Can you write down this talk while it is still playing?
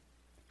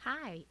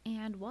Hi,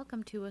 and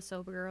welcome to a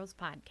Sober Girls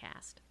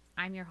podcast.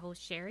 I'm your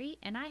host, Sherry,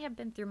 and I have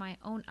been through my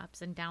own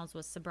ups and downs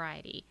with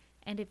sobriety.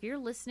 And if you're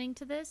listening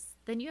to this,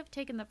 then you have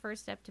taken the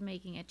first step to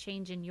making a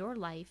change in your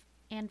life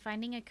and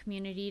finding a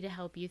community to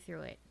help you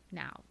through it.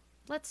 Now,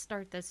 let's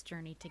start this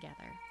journey together.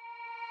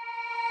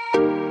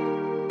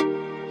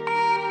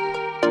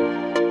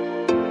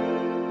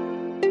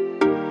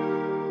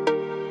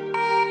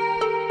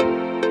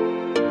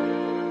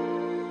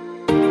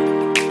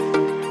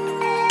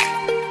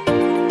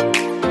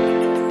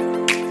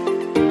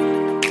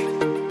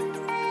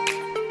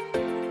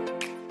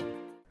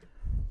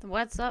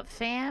 What's up,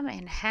 fam,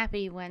 and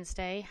happy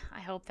Wednesday. I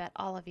hope that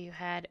all of you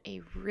had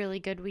a really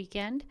good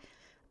weekend.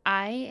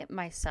 I,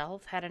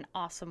 myself, had an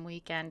awesome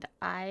weekend.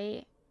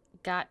 I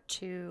got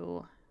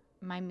to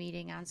my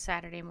meeting on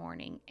Saturday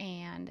morning,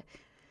 and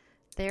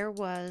there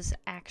was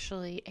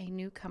actually a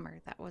newcomer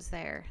that was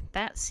there.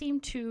 That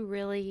seemed to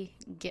really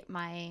get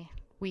my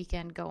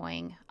weekend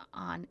going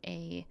on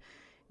a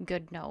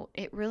good note.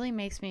 It really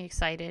makes me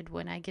excited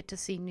when I get to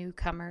see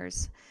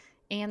newcomers,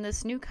 and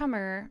this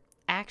newcomer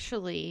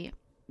actually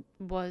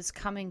was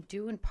coming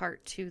due in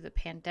part to the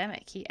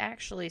pandemic. He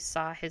actually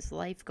saw his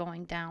life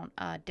going down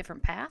a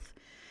different path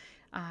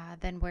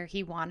than where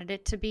he wanted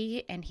it to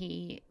be, and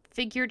he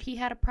figured he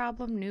had a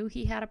problem, knew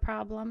he had a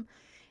problem,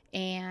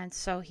 and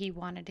so he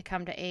wanted to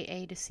come to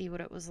AA to see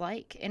what it was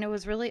like. And it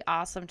was really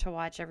awesome to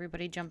watch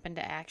everybody jump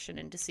into action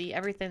and to see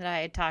everything that I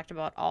had talked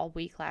about all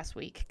week last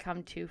week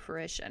come to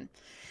fruition.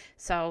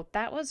 So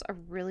that was a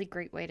really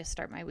great way to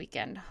start my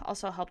weekend.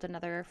 Also helped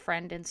another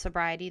friend in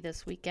sobriety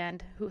this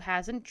weekend who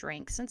hasn't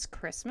drank since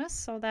Christmas,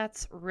 so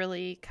that's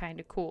really kind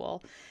of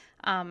cool.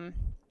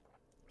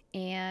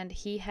 And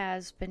he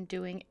has been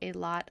doing a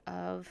lot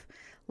of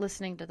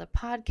listening to the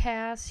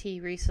podcast. He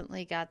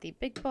recently got the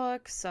big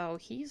book, so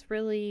he's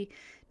really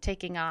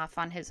taking off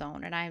on his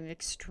own, and I'm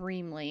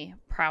extremely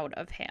proud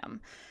of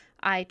him.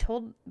 I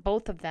told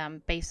both of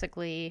them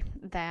basically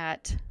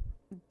that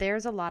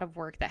there's a lot of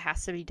work that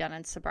has to be done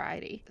in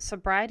sobriety.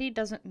 Sobriety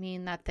doesn't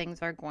mean that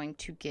things are going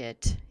to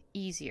get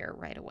easier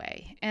right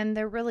away, and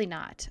they're really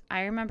not.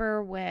 I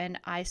remember when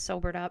I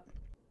sobered up,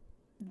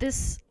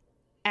 this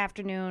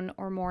afternoon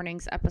or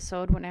morning's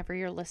episode, whenever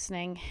you're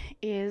listening,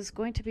 is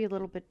going to be a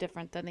little bit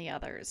different than the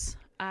others.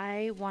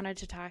 I wanted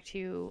to talk to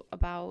you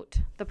about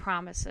the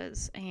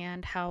promises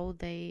and how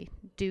they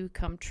do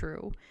come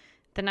true.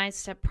 The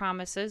 9-step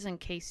promises, in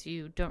case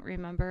you don't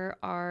remember,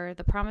 are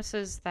the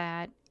promises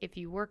that if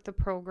you work the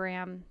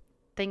program,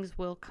 things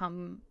will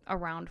come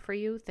around for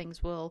you,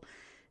 things will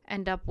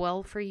end up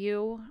well for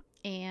you,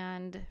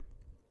 and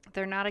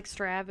they're not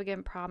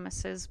extravagant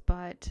promises,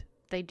 but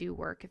they do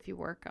work if you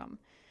work them.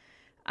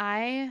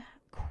 I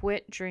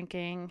quit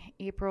drinking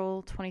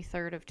April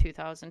 23rd of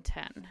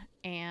 2010,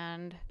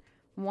 and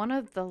one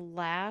of the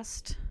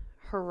last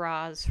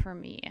hurrahs for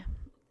me,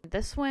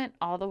 this went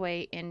all the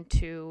way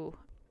into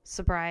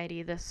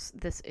sobriety, this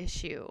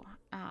issue.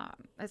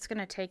 It's going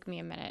to take me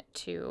a minute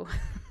to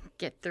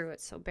get through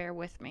it, so bear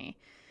with me.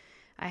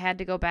 I had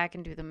to go back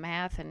and do the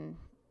math and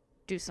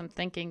do some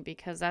thinking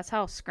because that's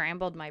how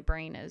scrambled my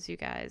brain is, you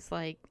guys.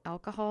 Like,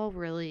 alcohol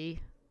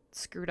really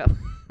screwed up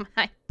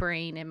my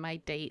brain and my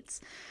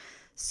dates.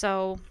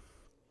 So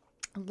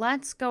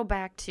let's go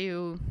back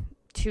to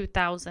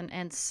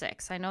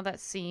 2006. I know that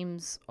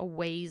seems a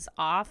ways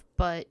off,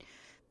 but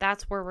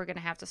that's where we're going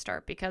to have to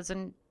start, because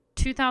in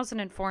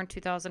 2004 and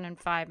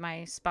 2005,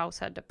 my spouse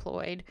had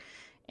deployed,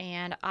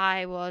 and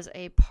I was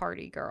a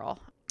party girl.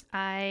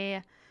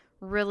 I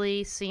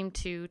really seemed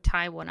to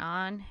tie one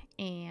on,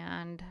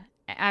 and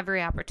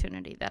every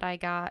opportunity that I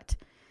got.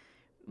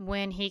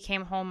 When he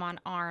came home on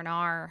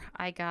R&R,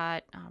 I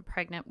got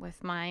pregnant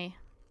with my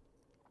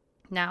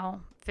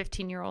now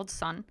 15-year-old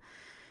son,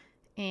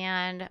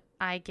 and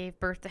I gave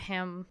birth to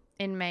him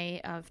in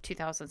May of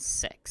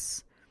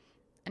 2006.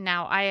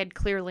 Now, I had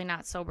clearly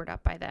not sobered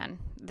up by then.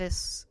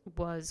 This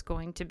was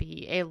going to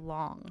be a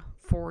long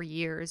 4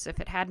 years. If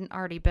it hadn't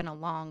already been a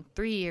long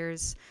 3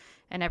 years,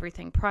 and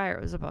everything prior,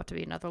 it was about to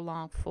be another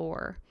long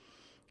 4.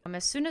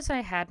 As soon as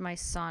I had my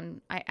son,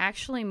 I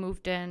actually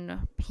moved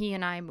in. He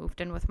and I moved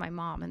in with my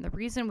mom. And the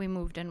reason we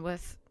moved in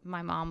with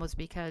my mom was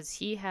because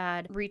he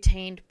had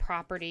retained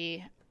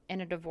property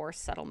in a divorce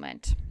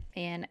settlement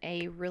in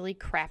a really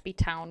crappy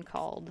town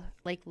called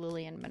Lake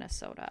Lillian,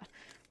 Minnesota.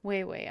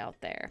 Way, way out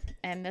there.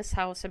 And this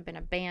house had been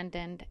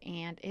abandoned,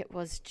 and it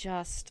was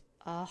just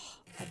a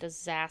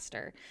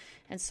disaster.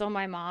 And so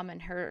my mom, in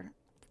her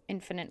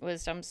infinite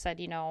wisdom, said,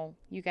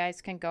 you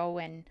guys can go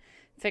and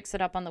fix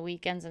it up on the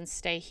weekends and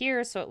stay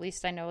here, so at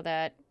least I know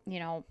that,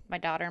 my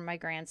daughter and my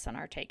grandson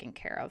are taken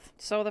care of.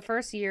 So the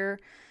first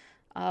year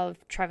of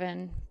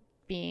Trevin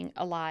being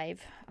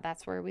alive,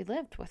 that's where we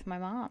lived with my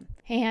mom.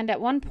 And at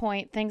one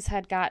point, things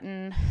had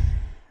gotten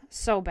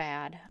so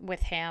bad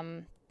with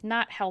him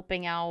not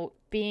helping out,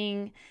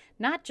 being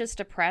not just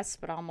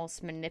depressed, but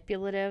almost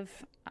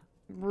manipulative,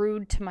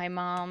 rude to my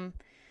mom.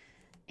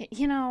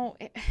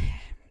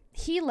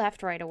 He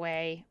left right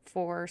away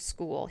for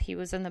school. He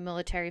was in the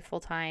military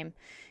full time,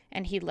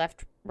 and he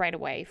left right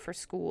away for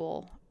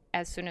school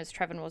as soon as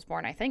Trevin was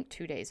born, I think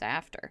 2 days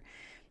after.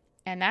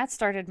 And that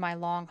started my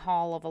long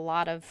haul of a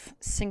lot of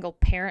single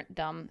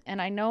parentdom.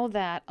 And I know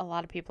that a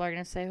lot of people are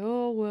going to say,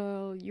 oh,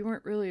 well, you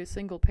weren't really a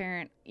single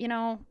parent. You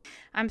know,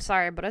 I'm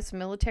sorry, but us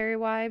military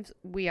wives,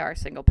 we are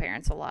single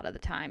parents a lot of the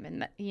time.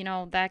 And,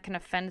 that can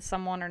offend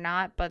someone or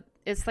not, but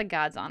it's the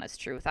God's honest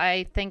truth.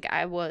 I think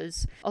I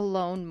was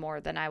alone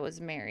more than I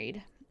was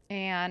married.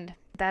 And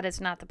that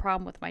is not the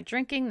problem with my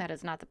drinking. That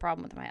is not the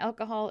problem with my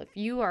alcohol. If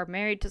you are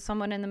married to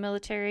someone in the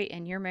military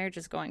and your marriage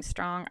is going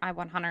strong, I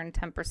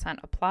 110%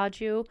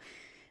 applaud you.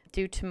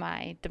 Due to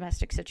my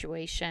domestic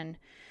situation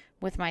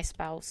with my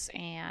spouse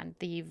and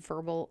the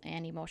verbal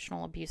and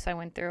emotional abuse I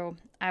went through,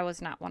 I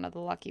was not one of the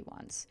lucky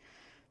ones.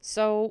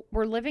 So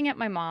we're living at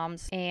my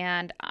mom's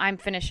and I'm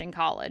finishing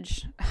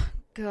college.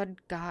 Good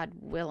God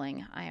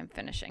willing, I am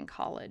finishing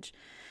college.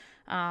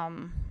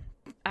 I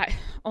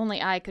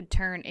could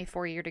turn a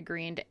 4-year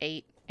degree into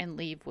 8 and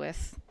leave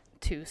with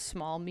 2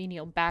 small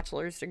menial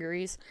bachelor's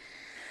degrees.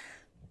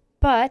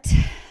 But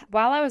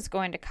while I was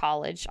going to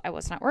college, I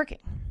was not working.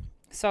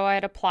 So I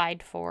had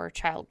applied for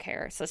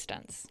childcare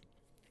assistance.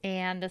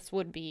 And this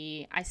would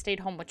be, I stayed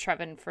home with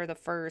Trevin for the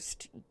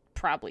first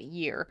probably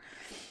year.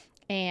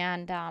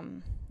 And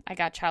I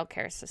got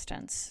childcare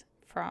assistance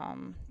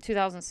from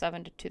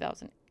 2007 to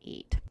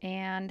 2008.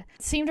 And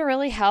it seemed to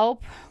really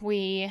help.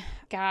 We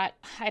got,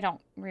 I don't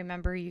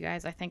remember, you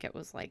guys, I think it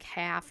was like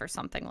half or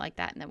something like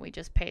that. And then we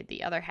just paid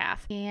the other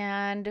half.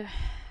 And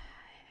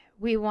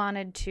we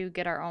wanted to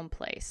get our own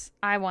place.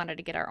 I wanted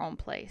to get our own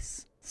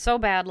place so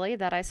badly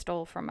that I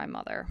stole from my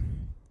mother.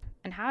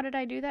 And how did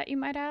I do that, you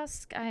might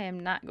ask? I am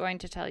not going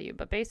to tell you.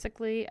 But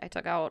basically, I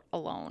took out a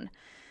loan.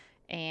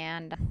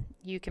 And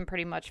you can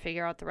pretty much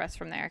figure out the rest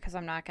from there because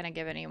I'm not going to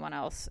give anyone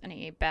else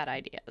any bad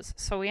ideas.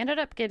 So we ended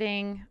up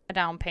getting a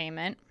down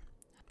payment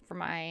for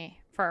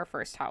our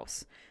first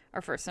house,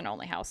 our first and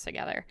only house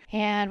together.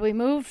 And we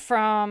moved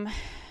from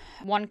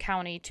one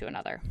county to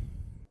another.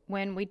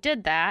 When we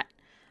did that,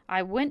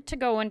 I went to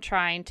go and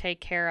try and take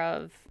care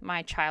of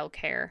my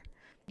childcare.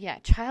 Yeah,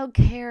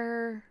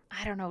 childcare,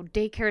 I don't know,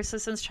 daycare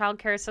assistance,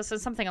 childcare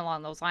assistance, something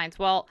along those lines.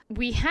 Well,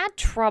 we had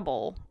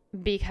trouble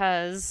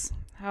because,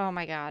 oh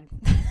my God,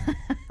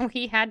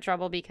 we had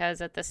trouble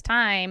because at this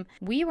time,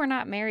 we were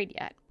not married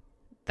yet.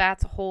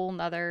 That's a whole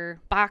nother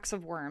box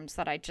of worms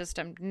that I just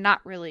am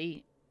not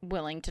really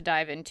willing to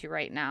dive into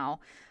right now.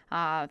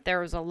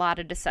 There was a lot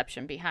of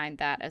deception behind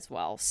that as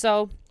well.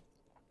 So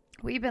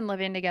we've been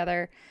living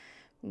together.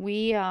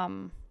 We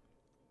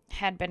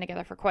had been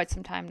together for quite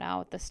some time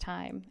now at this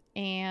time.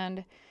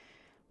 And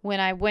when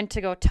I went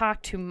to go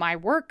talk to my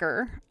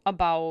worker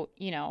about,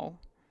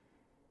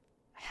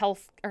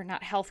 health, or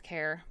not health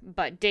care,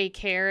 but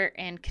daycare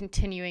and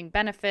continuing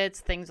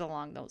benefits, things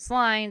along those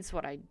lines,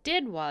 what I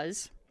did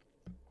was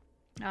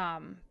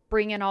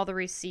bring in all the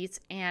receipts.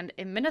 And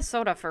in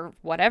Minnesota, for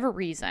whatever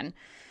reason,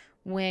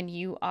 when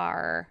you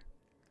are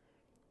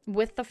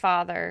with the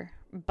father,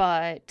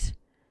 but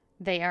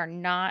you're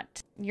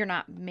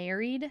not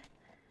married,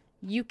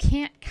 you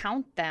can't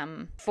count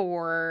them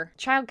for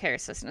childcare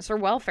assistance or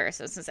welfare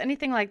assistance,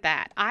 anything like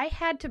that. I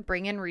had to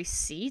bring in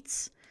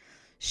receipts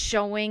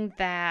showing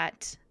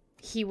that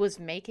he was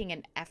making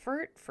an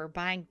effort for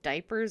buying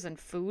diapers and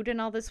food and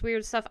all this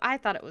weird stuff. I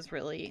thought it was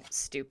really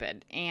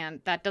stupid,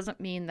 and that doesn't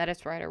mean that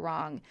it's right or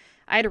wrong.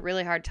 I had a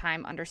really hard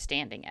time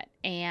understanding it,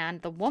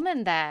 and the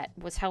woman that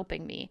was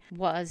helping me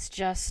was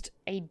just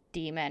a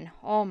demon.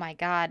 Oh my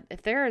God.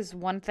 If there is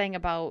one thing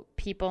about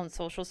people in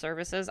social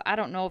services, I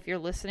don't know if you're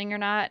listening or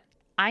not.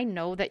 I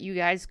know that you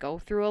guys go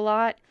through a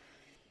lot,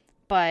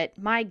 but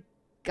my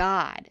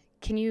God,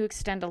 can you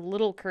extend a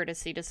little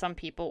courtesy to some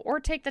people or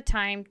take the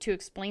time to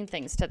explain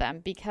things to them?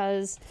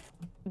 Because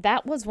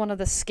that was one of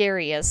the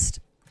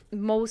scariest,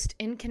 most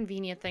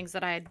inconvenient things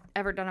that I had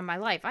ever done in my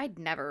life. I'd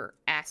never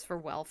asked for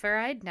welfare.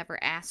 I'd never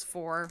asked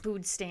for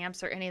food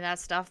stamps or any of that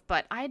stuff,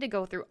 but I had to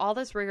go through all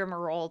this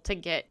rigmarole to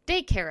get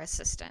daycare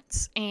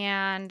assistance.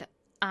 And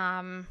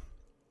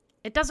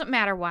it doesn't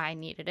matter why I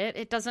needed it.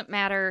 It doesn't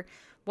matter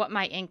what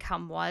my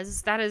income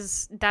was. That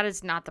is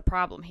not the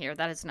problem here.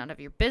 That is none of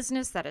your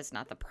business. That is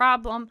not the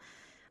problem.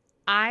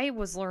 I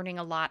was learning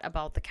a lot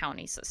about the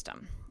county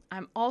system.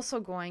 I'm also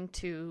going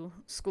to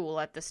school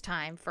at this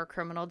time for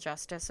criminal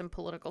justice and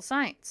political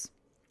science.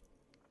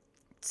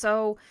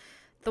 So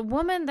the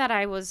woman that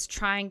I was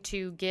trying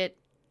to get,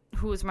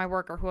 who was my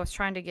worker, who I was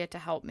trying to get to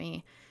help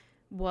me,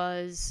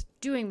 was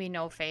doing me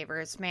no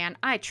favors. Man,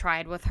 I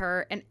tried with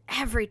her, and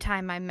every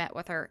time I met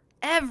with her,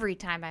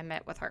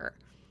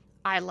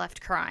 I left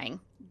crying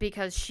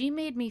because she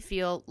made me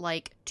feel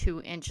like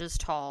 2 inches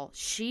tall.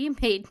 She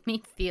made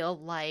me feel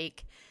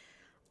like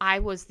I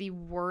was the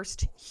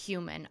worst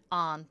human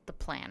on the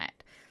planet.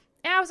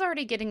 And I was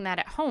already getting that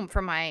at home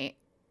from my,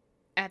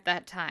 at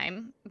that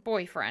time,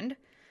 boyfriend.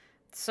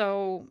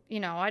 So,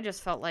 I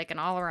just felt like an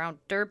all-around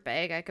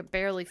dirtbag. I could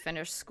barely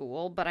finish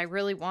school, but I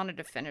really wanted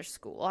to finish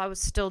school. I was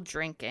still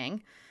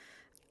drinking.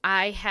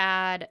 I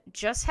had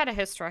just had a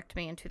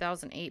hysterectomy in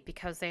 2008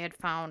 because they had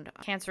found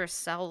cancerous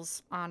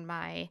cells on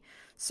my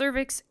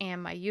cervix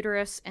and my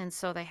uterus, and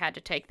so they had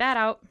to take that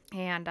out,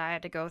 and I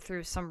had to go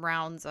through some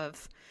rounds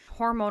of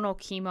hormonal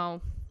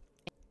chemo.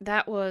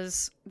 That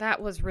was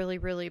really,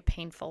 really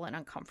painful and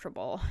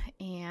uncomfortable,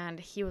 and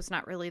he was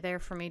not really there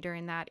for me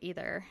during that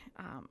either.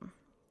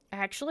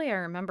 Actually, I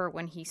remember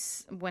when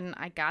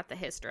I got the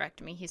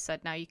hysterectomy, he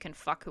said, "Now you can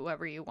fuck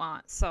whoever you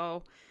want."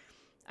 So,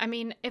 I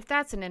mean, if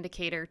that's an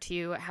indicator to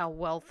you how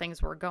well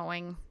things were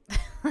going,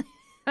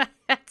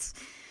 that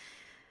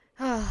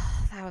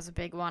was a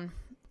big one.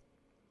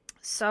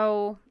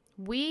 So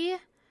let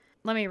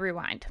me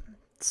rewind.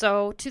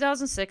 So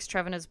 2006,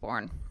 Trevin is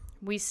born.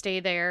 We stay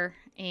there,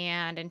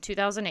 and in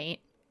 2008,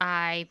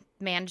 I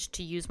managed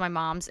to use my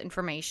mom's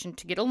information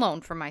to get a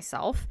loan for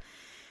myself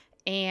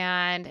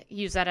and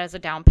use that as a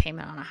down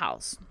payment on a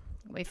house.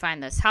 We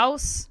find this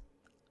house.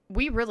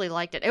 We really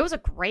liked it. It was a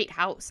great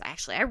house,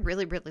 actually. I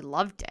really, really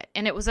loved it.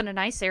 And it was in a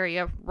nice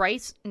area,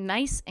 right,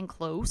 nice and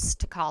close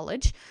to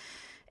college.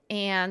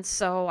 And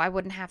so I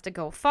wouldn't have to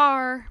go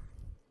far.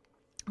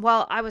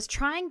 Well, I was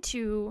trying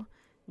to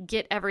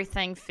get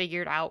everything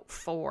figured out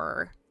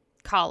for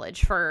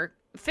college, for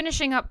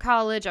finishing up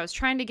college. I was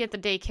trying to get the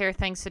daycare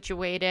thing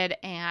situated,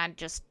 and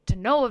just to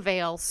no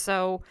avail.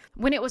 So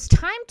when it was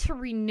time to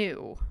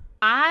renew,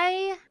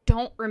 I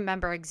don't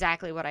remember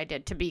exactly what I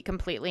did, to be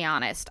completely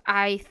honest.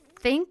 I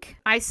know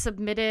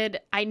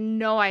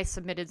I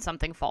submitted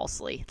something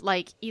falsely.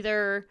 Like,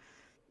 either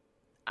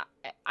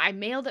I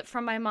mailed it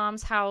from my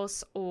mom's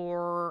house,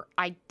 or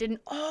I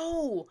didn't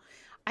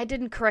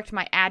correct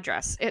my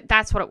address.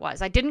 That's what it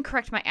was. I didn't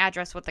correct my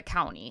address with the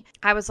county.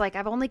 I was like,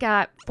 I've only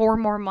got 4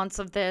 more months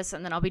of this,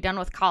 and then I'll be done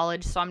with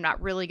college, so I'm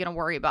not really going to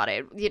worry about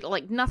it.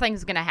 Like,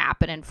 nothing's going to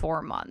happen in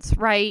 4 months,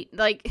 right?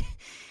 Like,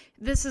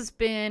 this has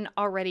been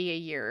already a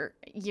year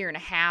and a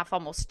half,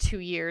 almost 2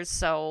 years,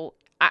 so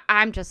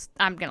I'm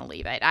going to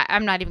leave it.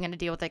 I'm not even going to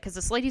deal with it, because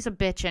this lady's a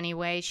bitch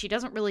anyway. She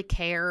doesn't really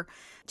care.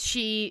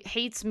 She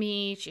hates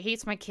me. She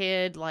hates my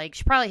kid. Like,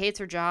 she probably hates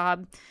her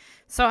job.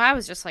 So I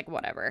was just like,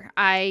 whatever.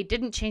 I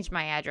didn't change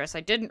my address.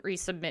 I didn't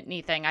resubmit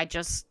anything. I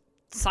just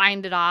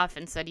signed it off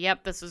and said,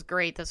 yep, this is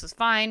great. This is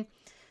fine.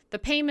 The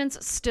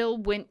payments still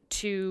went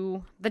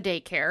to the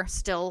daycare,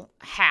 still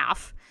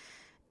half.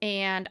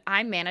 And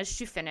I managed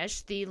to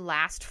finish the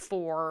last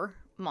 4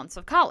 months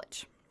of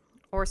college,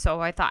 or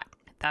so I thought.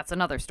 That's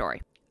another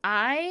story.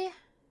 I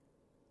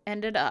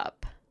ended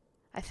up,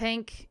 I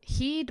think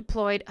he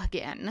deployed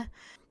again.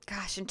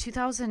 Gosh, in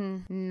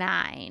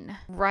 2009,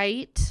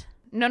 right?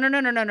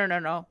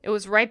 No. It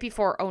was right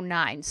before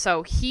 2009.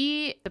 So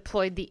he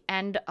deployed the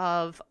end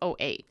of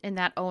 2008 in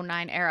that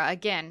 2009 era.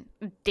 Again,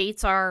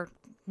 dates are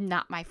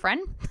not my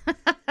friend.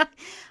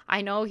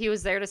 I know he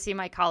was there to see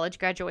my college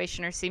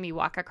graduation or see me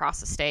walk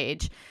across the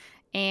stage.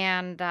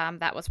 And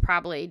that was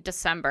probably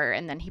December.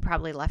 And then he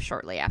probably left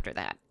shortly after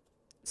that.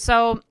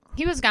 So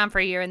he was gone for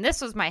a year, and this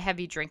was my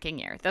heavy drinking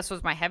year. This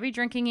was my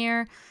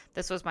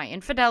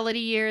infidelity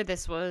year.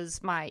 This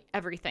was my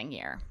everything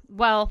year.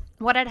 Well,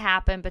 what had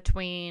happened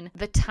between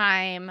the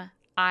time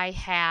I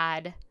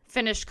had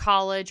finished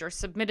college or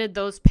submitted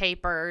those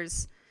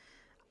papers,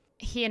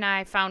 he and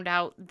I found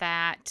out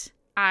that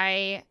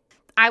I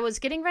was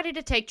getting ready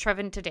to take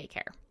Trevin to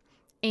daycare.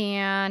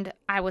 And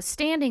I was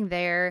standing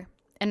there,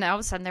 and all of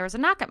a sudden there was a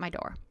knock at my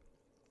door.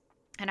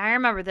 And I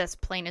remember this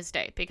plain as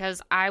day, because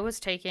I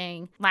was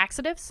taking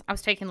laxatives.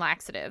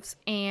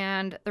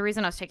 And the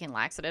reason I was taking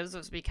laxatives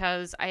was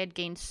because I had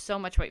gained so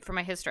much weight from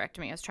my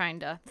hysterectomy. I was trying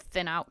to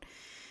thin out.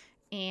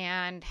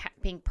 And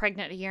being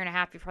pregnant a year and a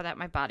half before that,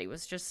 my body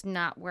was just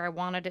not where I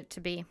wanted it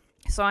to be.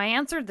 So I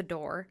answered the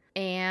door,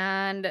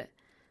 and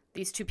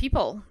these 2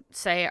 people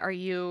say, "Are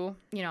you,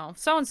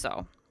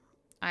 so-and-so?"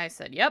 I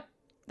said, "Yep,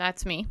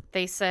 that's me."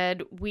 They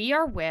said, "We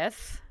are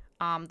with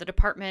the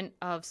Department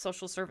of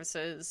Social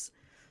Services,"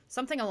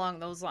 something along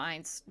those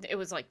lines. It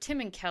was like Tim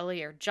and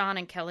Kelly or John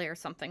and Kelly or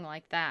something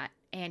like that.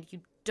 "And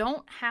you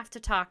don't have to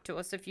talk to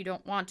us if you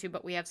don't want to,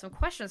 but we have some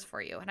questions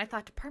for you." And I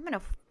thought, Department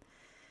of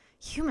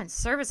Human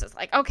Services,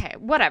 like, okay,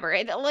 whatever.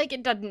 It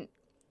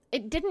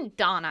didn't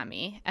dawn on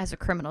me as a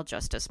criminal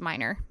justice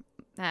minor,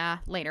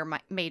 later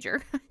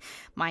major,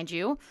 mind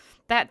you,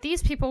 that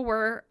these people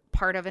were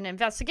part of an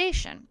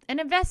investigation. An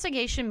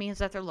investigation means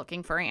that they're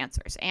looking for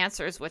answers.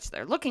 Answers which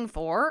they're looking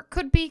for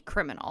could be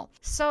criminal.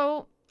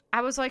 So I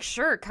was like,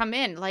 sure, come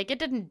in. Like, it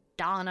didn't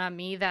dawn on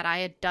me that I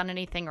had done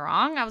anything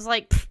wrong. I was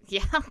like,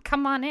 yeah,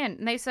 come on in.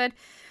 And they said,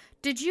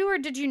 "Did you or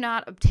did you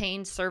not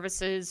obtain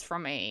services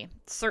from a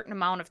certain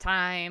amount of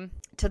time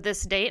to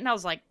this date?" And I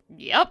was like,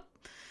 yep.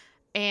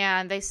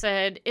 And they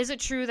said, "Is it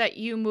true that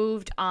you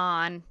moved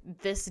on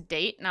this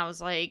date?" And I was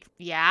like,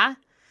 yeah.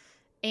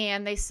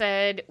 And they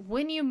said,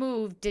 "When you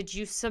moved, did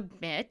you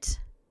submit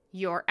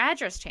your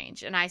address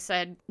change?" And I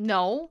said,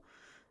 no.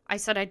 I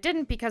said, I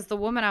didn't, because the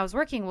woman I was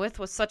working with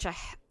was such a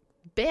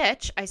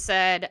bitch. I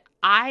said,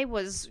 I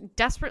was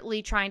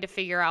desperately trying to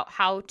figure out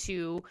how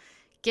to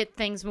get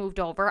things moved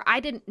over. I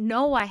didn't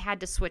know I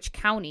had to switch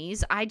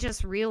counties. I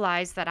just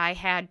realized that I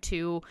had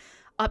to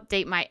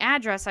update my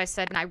address. I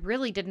said, and I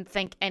really didn't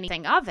think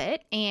anything of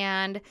it.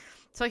 And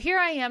so here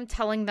I am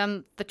telling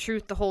them the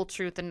truth, the whole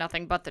truth, and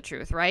nothing but the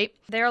truth, right?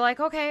 They're like,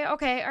 okay, all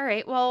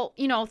right. Well,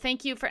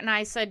 thank you for, and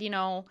I said,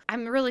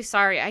 I'm really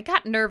sorry. I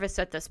got nervous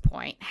at this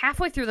point.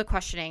 Halfway through the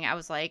questioning, I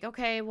was like,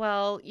 okay,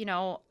 well,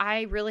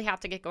 I really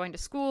have to get going to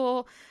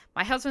school.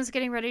 My husband's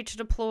getting ready to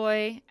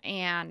deploy,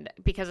 and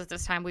because at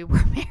this time we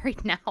were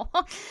married now,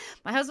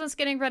 my husband's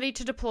getting ready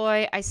to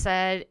deploy, I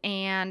said,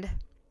 and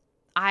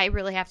I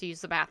really have to use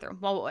the bathroom.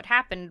 Well, what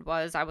happened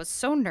was I was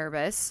so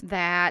nervous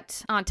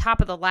that on top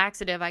of the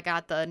laxative, I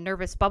got the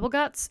nervous bubble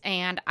guts,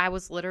 and I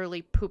was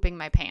literally pooping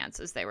my pants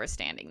as they were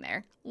standing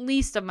there.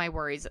 Least of my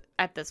worries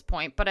at this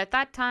point, but at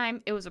that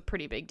time, it was a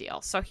pretty big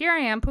deal. So here I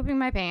am pooping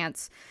my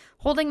pants,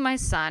 holding my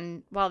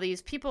son, while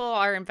these people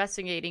are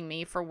investigating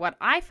me for what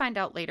I find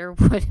out later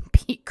would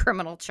be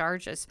criminal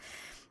charges.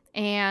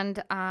 And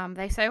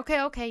they say,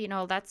 okay,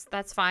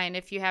 that's fine.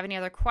 If you have any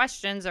other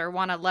questions or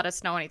want to let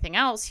us know anything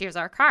else, here's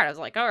our card. I was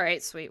like, all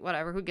right, sweet,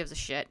 whatever. Who gives a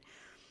shit?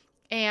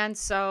 And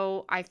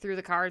so I threw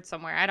the card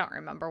somewhere. I don't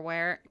remember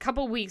where. A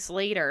couple weeks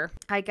later,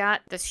 I got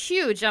this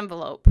huge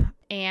envelope,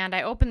 and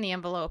I opened the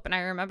envelope, and I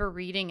remember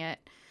reading it.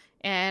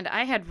 And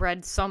I had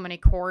read so many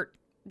court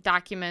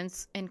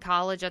documents in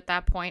college at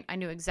that point. I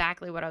knew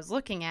exactly what I was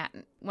looking at.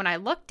 When I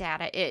looked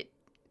at it, it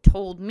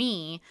told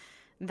me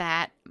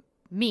that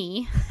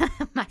me,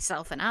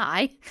 myself and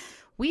I,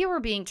 we were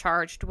being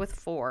charged with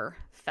 4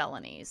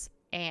 felonies.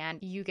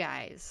 And you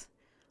guys,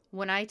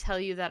 when I tell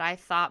you that I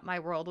thought my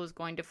world was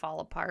going to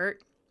fall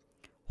apart,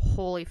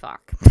 holy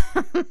fuck.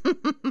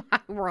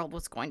 My world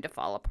was going to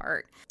fall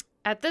apart.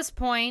 At this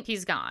point,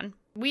 he's gone.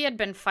 We had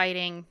been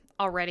fighting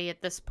already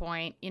at this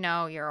point.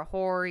 You're a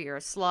whore, you're a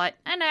slut.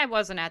 And I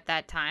wasn't at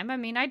that time. I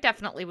mean, I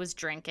definitely was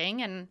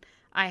drinking and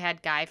I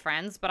had guy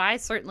friends, but I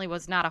certainly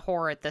was not a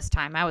whore at this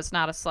time. I was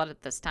not a slut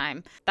at this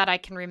time that I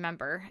can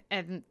remember.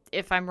 And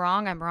if I'm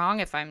wrong, I'm wrong.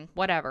 If I'm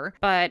whatever.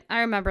 But I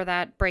remember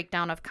that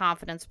breakdown of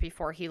confidence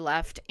before he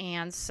left.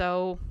 And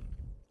so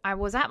I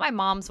was at my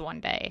mom's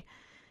one day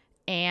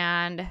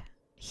and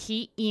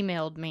he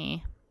emailed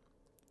me.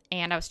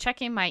 And I was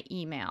checking my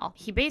email.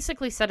 He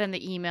basically said in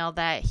the email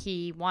that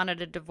he wanted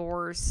a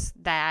divorce,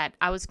 that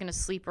I was going to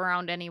sleep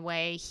around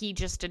anyway. He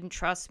just didn't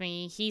trust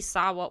me. He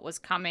saw what was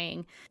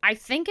coming. I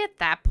think at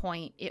that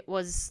point, it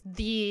was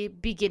the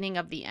beginning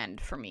of the end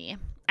for me.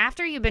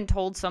 After you've been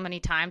told so many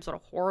times what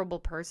a horrible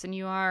person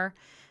you are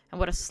and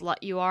what a slut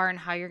you are and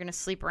how you're going to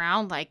sleep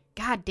around, like,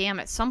 God damn,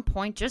 at some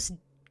point, just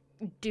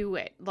do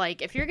it.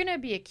 Like, if you're going to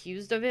be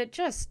accused of it,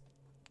 just,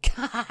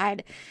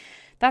 God,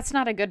 that's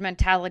not a good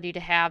mentality to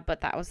have,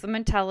 but that was the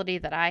mentality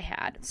that I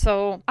had.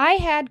 So I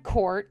had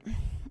court,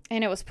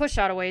 and it was pushed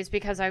out a ways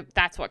because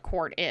that's what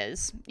court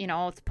is.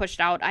 It's pushed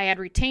out. I had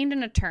retained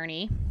an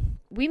attorney.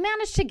 We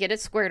managed to get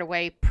it squared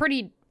away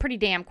pretty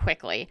damn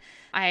quickly.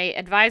 I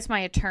advised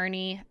my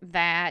attorney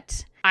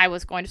that I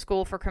was going to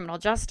school for criminal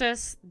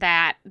justice,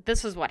 that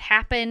this is what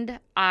happened.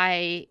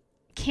 I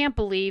can't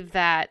believe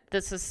that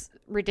this is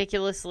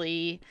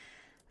ridiculously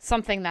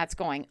something that's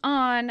going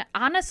on.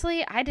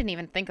 Honestly, I didn't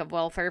even think of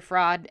welfare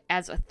fraud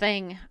as a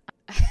thing.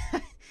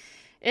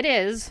 It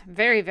is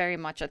very, very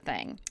much a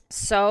thing.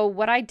 So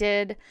what I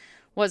did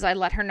was I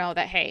let her know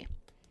that, hey,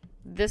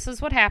 this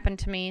is what happened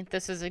to me.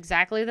 This is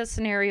exactly the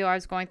scenario I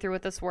was going through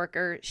with this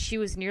worker. She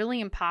was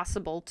nearly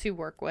impossible to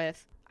work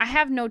with. I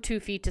have no 2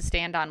 feet to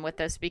stand on with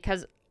this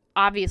because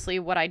obviously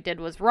what I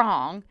did was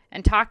wrong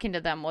and talking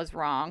to them was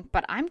wrong,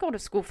 but I'm going to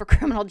school for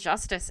criminal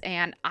justice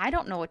and I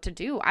don't know what to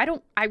do. I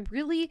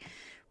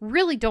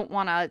really don't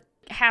want to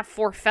have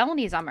 4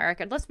 felonies on my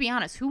record. Let's be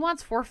honest. Who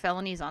wants 4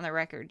 felonies on their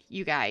record,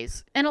 you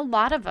guys? And a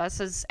lot of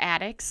us as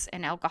addicts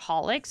and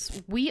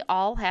alcoholics, we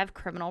all have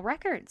criminal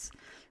records.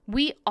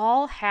 We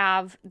all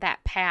have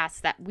that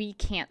past that we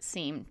can't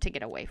seem to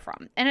get away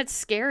from. And it's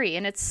scary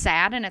and it's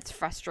sad and it's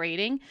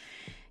frustrating.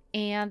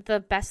 And the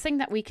best thing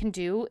that we can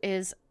do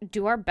is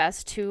do our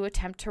best to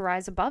attempt to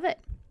rise above it.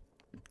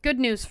 Good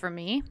news for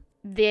me.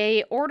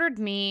 They ordered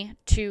me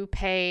to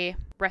pay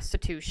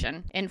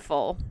restitution in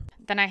full.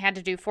 Then I had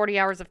to do 40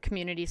 hours of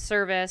community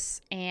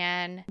service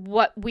and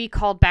what we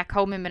called back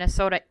home in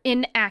Minnesota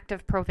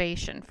inactive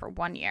probation for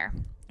 1 year.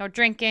 No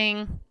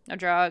drinking, no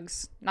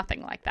drugs,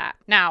 nothing like that.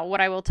 Now, what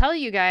I will tell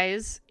you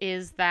guys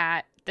is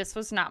that this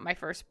was not my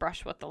first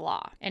brush with the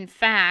law. In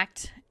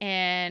fact,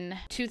 in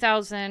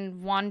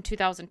 2001,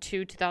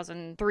 2002,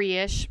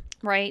 2003-ish,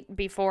 right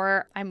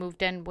before I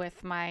moved in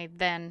with my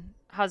then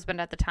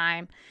husband at the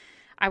time,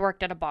 I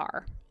worked at a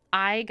bar.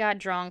 I got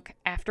drunk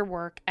after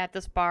work at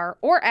this bar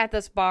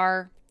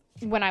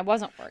when I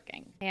wasn't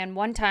working. And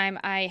one time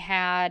I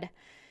had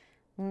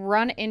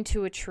run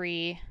into a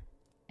tree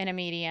in a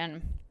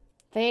median.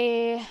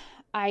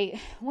 I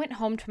went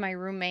home to my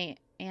roommate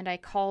and I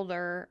called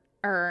her,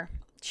 or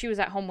she was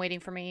at home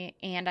waiting for me,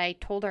 and I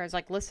told her, I was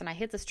like, listen, I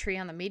hit this tree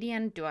on the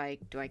median. Do I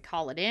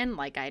call it in?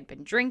 Like, I'd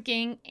been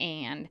drinking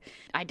and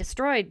I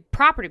destroyed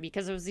property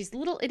because there was these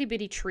little itty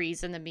bitty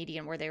trees in the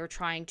median where they were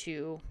trying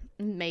to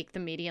make the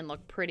median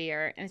look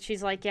prettier. And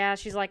she's like, yeah,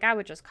 I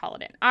would just call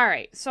it in. All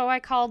right. So I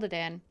called it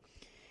in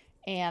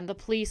And the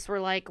police were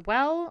like,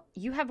 well,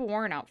 you have a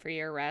warrant out for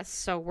your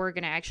arrest, so we're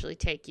going to actually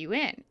take you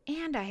in.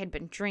 And I had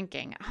been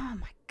drinking. Oh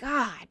my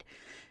God.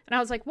 And I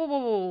was like,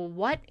 whoa,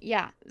 what?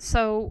 Yeah.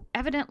 So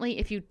evidently,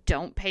 if you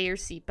don't pay your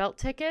seatbelt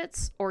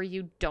tickets or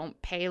you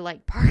don't pay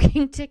like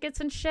parking tickets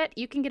and shit,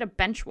 you can get a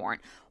bench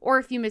warrant. Or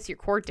if you miss your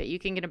court date, you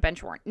can get a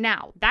bench warrant.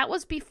 Now, that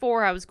was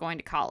before I was going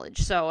to college.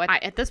 So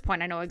at this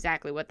point, I know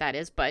exactly what that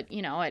is. But,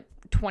 at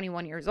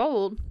 21 years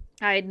old,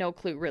 I had no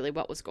clue really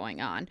what was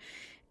going on.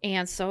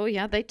 And so,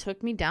 yeah, they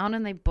took me down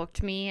and they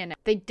booked me. And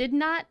they did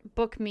not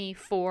book me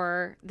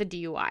for the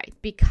DUI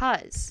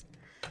because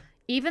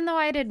even though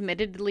I had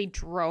admittedly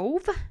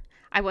drove,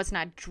 I was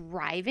not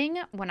driving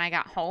when I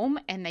got home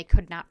and they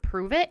could not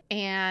prove it.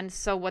 And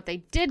so what they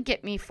did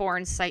get me for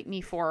and cite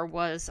me for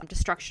was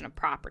destruction of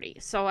property.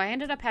 So I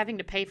ended up having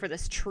to pay for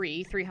this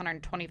tree,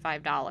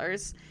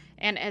 $325.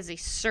 And as a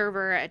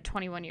server at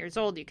 21 years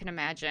old, you can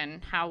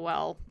imagine how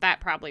well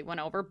that probably went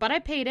over. But I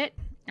paid it.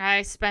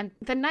 I spent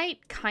the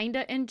night kind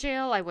of in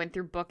jail. I went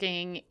through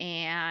booking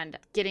and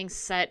getting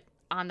set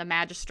on the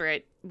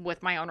magistrate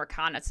with my own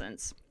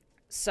reconnaissance.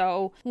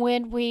 So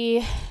when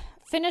we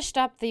finished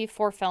up the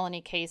 4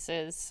 felony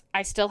cases,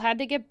 I still had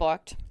to get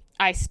booked.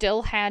 I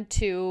still had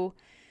to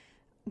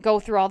go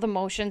through all the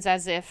motions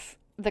as if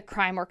the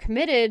crime were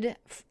committed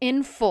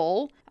in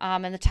full,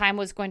 and the time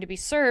was going to be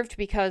served,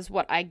 because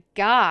what I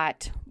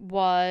got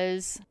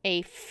was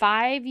a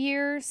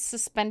 5-year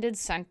suspended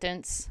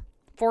sentence,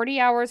 40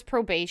 hours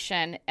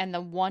probation, and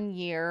the 1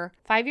 year,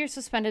 5-year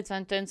suspended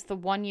sentence, the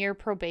 1 year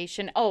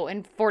probation,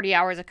 and 40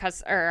 hours of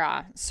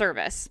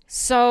service.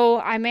 So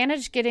I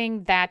managed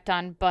getting that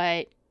done,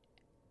 but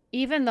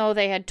even though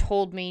they had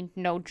told me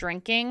no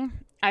drinking,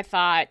 I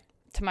thought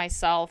to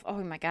myself,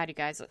 oh my God, you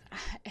guys,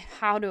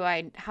 how did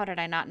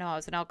I not know I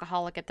was an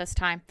alcoholic at this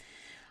time?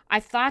 I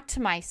thought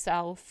to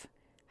myself,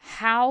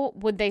 how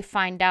would they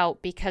find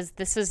out? Because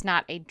this is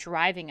not a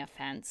driving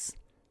offense.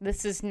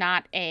 This is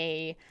not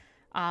a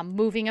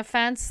moving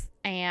offense,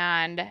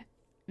 and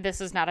this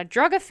is not a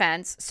drug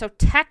offense. So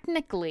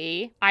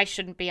technically, I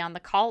shouldn't be on the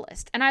call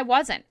list. And I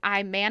wasn't.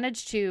 I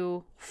managed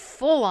to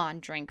full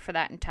on drink for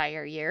that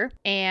entire year.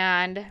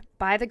 And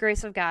by the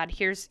grace of God,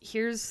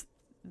 here's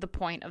the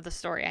point of the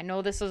story. I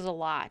know this is a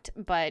lot,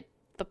 but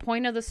the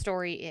point of the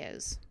story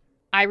is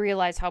I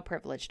realize how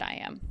privileged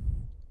I am.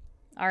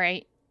 All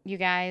right, you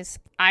guys,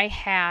 I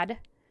had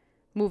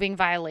moving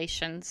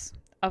violations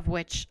of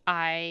which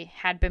I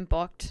had been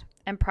booked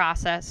and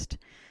processed.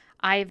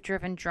 I've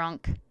driven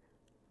drunk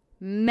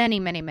many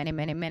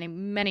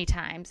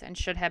times and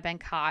should have been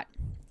caught.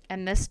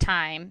 And this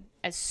time,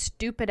 as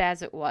stupid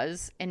as it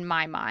was in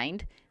my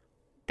mind,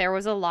 there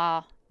was a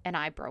law and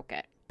I broke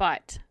it.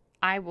 But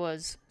I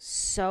was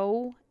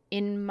so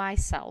in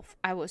myself.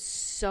 I was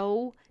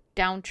so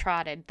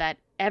downtrodden that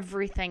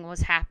everything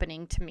was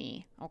happening to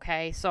me.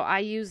 Okay, so I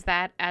use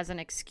that as an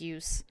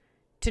excuse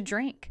to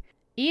drink.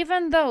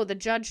 Even though the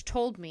judge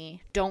told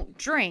me don't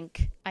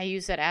drink, I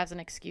use it as an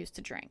excuse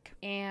to drink.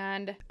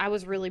 And I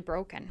was really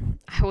broken.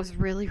 I was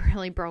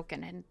really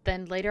broken. And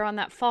then later on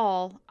that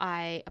fall,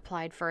 I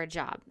applied for a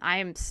job. I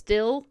am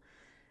still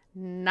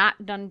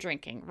not done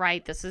drinking,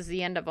 right? This is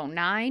the end of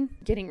 2009,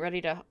 getting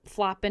ready to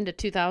flop into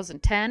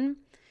 2010.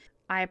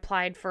 I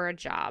applied for a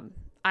job.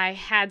 I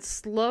had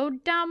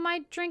slowed down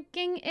my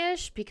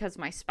drinking-ish because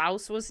my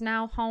spouse was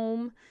now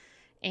home.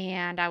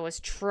 And I was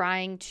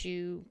trying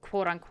to,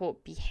 quote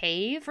unquote,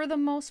 behave for the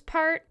most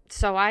part.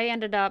 So I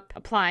ended up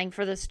applying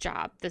for this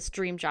job, this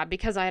dream job,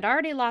 because I had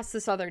already lost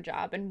this other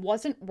job and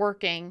wasn't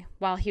working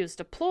while he was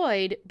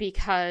deployed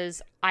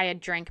because I had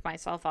drank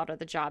myself out of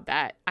the job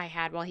that I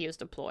had while he was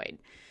deployed.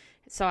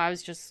 So I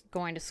was just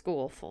going to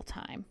school full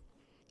time.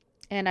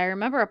 And I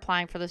remember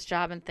applying for this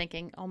job and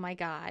thinking, oh my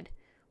God,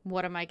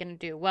 what am I going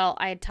to do? Well,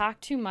 I had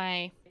talked to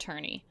my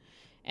attorney.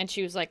 And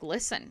she was like,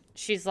 listen,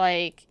 she's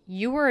like,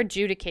 you were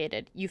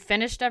adjudicated. You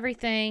finished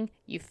everything.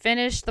 You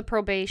finished the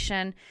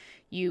probation.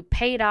 You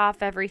paid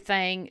off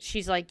everything.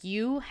 She's like,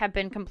 you have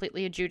been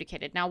completely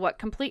adjudicated. Now,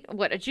 what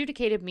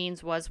adjudicated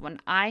means was when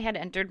I had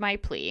entered my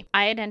plea,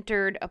 I had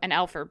entered an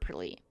Alford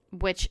plea,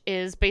 which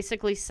is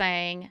basically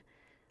saying,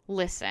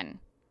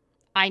 listen,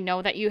 I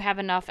know that you have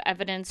enough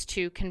evidence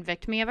to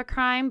convict me of a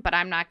crime, but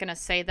I'm not going to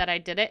say that I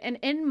did it. And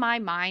in my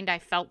mind, I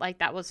felt like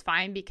that was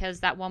fine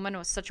because that woman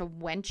was such a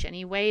wench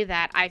anyway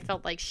that I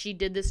felt like she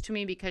did this to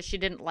me because she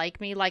didn't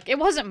like me. Like, it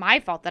wasn't my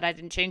fault that I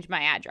didn't change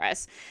my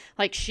address.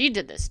 Like, she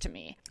did this to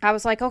me. I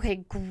was like,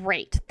 okay,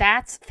 great.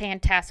 That's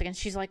fantastic. And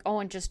she's like, oh,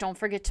 and just don't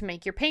forget to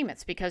make your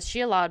payments, because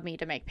she allowed me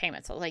to make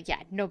payments. I was like,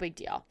 yeah, no big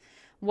deal.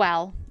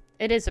 Well,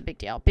 it is a big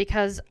deal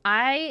because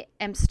I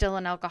am still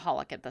an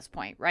alcoholic at this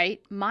point,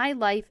 right? My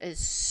life is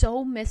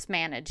so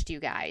mismanaged, you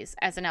guys,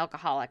 as an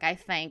alcoholic. I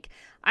think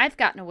I've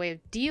gotten away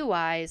with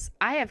DUIs.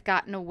 I have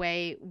gotten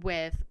away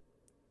with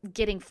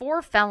getting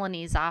 4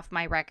 felonies off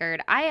my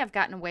record. I have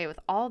gotten away with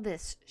all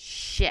this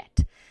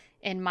shit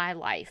in my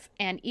life.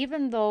 And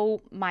even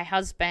though my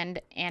husband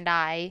and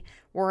I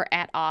were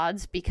at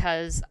odds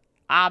because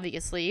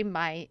obviously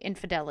my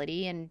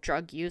infidelity and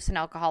drug use and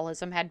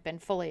alcoholism had been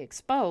fully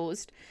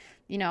exposed,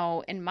 you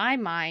know, in my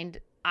mind,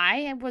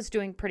 I was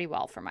doing pretty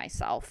well for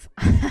myself.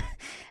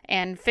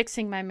 And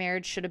fixing my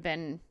marriage should have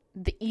been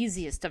the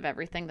easiest of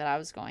everything that I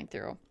was going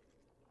through.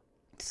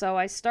 So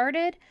I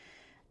started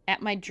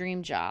at my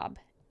dream job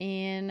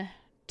in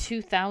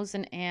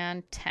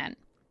 2010,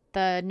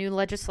 the new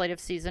legislative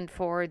season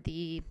for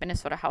the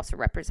Minnesota House of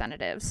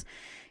Representatives.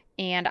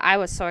 And I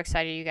was so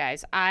excited, you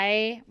guys.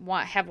 I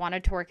have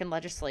wanted to work in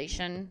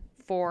legislation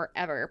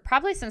forever,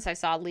 probably since I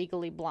saw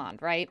Legally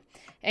Blonde, right?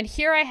 And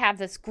here I have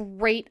this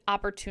great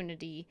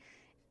opportunity,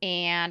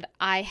 and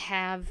I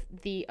have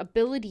the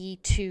ability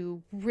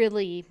to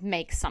really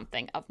make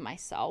something of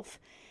myself.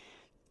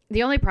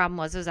 The only problem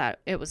was that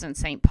it was in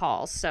St.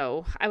 Paul,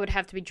 so I would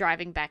have to be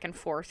driving back and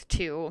forth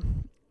to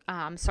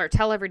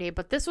Sartell every day,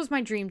 but this was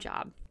my dream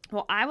job.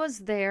 Well, I was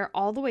there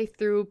all the way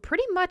through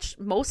pretty much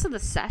most of the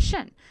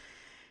session.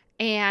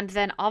 And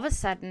then all of a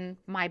sudden,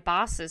 my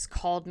bosses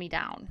called me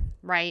down,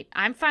 right?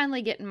 I'm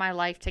finally getting my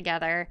life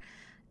together.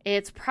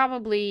 It's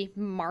probably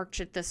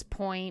March at this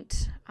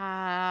point.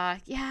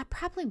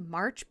 Probably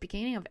March,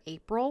 beginning of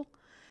April.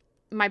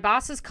 My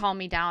bosses called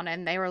me down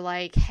and they were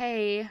like,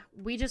 hey,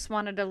 we just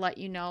wanted to let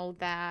you know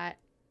that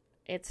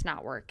it's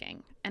not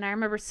working. And I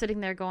remember sitting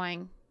there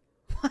going,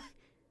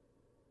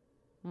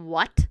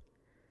 what?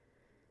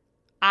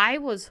 I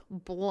was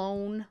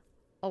blown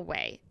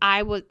away.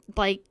 I was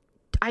like,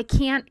 I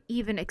can't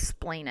even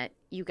explain it,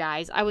 you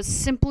guys. I was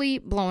simply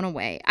blown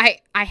away.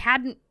 I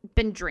hadn't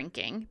been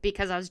drinking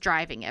because I was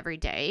driving every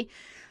day.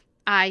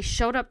 I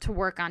showed up to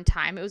work on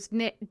time. It was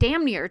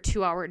damn near a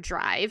 2-hour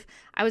drive.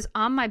 I was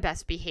on my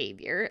best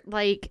behavior.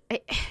 Like,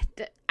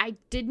 I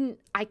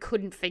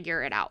couldn't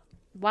figure it out.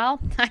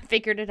 Well, I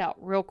figured it out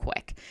real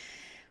quick.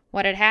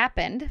 What had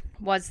happened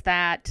was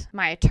that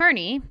my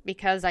attorney,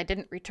 because I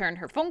didn't return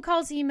her phone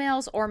calls,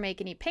 emails, or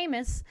make any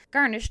payments,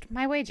 garnished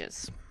my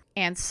wages.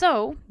 And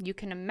so you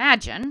can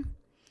imagine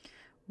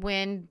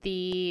when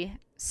the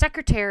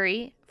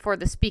secretary for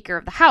the Speaker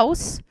of the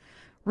House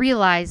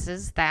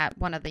realizes that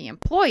one of the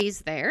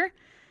employees there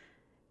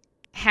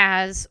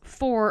has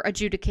 4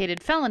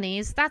 adjudicated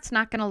felonies, that's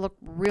not going to look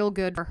real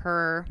good for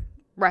her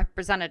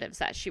representatives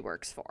that she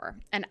works for.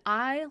 And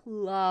I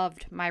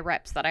loved my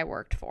reps that I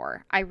worked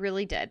for. I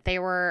really did. They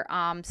were,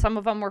 some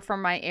of them were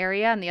from my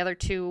area and the other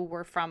 2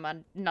 were from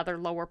another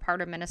lower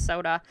part of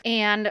Minnesota.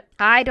 And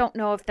I don't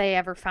know if they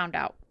ever found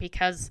out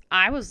because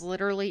I was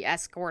literally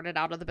escorted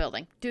out of the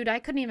building. Dude, I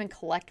couldn't even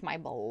collect my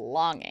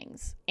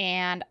belongings.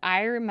 And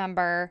I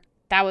remember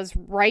that was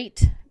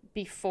right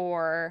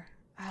before,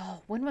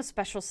 when was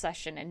special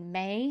session? In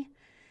May?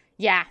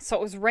 Yeah, so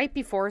it was right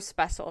before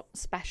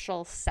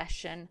special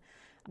session.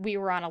 We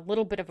were on a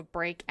little bit of a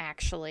break,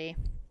 actually,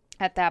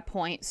 at that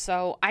point.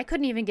 So I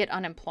couldn't even get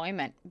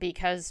unemployment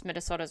because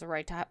Minnesota is a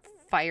right to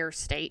fire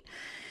state.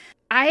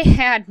 I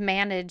had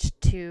managed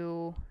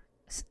to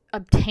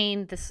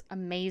obtain this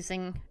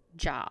amazing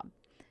job.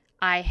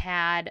 I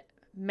had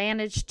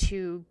managed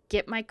to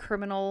get my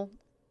criminal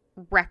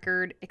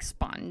record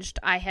expunged.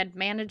 I had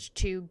managed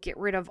to get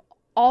rid of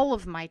all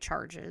of my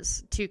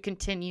charges to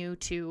continue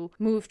to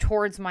move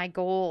towards my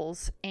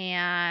goals,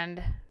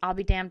 and I'll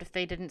be damned if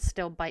they didn't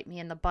still bite me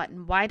in the butt.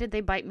 And why did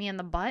they bite me in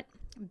the butt?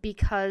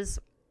 Because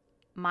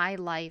my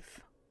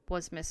life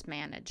was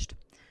mismanaged,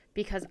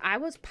 because I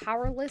was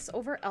powerless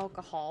over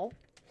alcohol,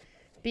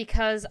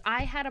 because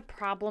I had a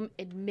problem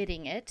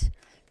admitting it,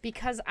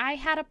 because I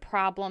had a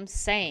problem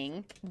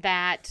saying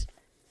that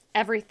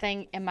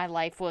everything in my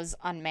life was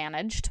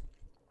unmanaged.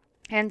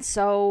 And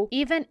so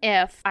even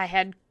if I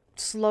had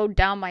slowed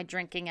down my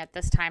drinking at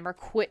this time or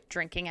quit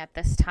drinking at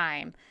this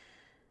time,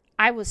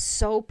 I was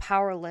so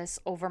powerless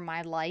over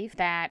my life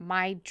that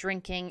my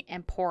drinking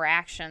and poor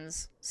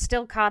actions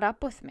still caught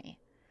up with me.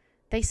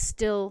 They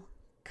still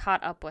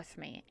caught up with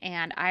me.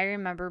 And I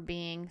remember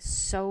being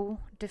so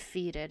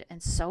defeated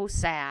and so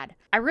sad.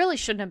 I really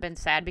shouldn't have been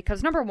sad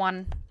because, number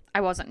 1, I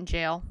wasn't in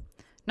jail.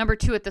 Number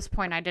 2, at this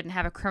point, I didn't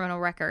have a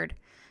criminal record.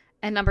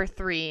 And number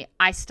 3,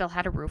 I still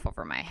had a roof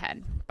over my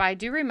head. But I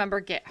do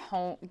remember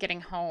getting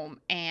home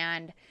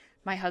and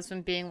my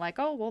husband being like,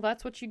 oh, well,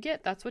 that's what you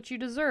get. That's what you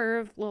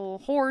deserve.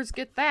 Little whores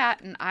get that.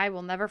 And I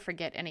will never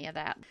forget any of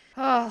that.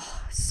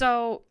 Oh,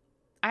 so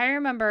I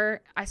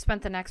remember I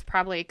spent the next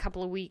probably a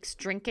couple of weeks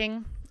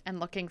drinking and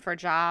looking for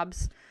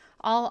jobs,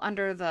 all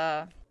under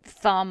the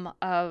thumb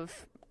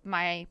of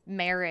my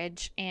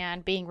marriage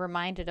and being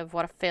reminded of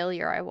what a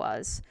failure I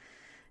was.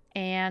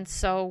 And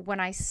so when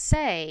I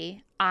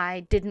say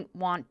I didn't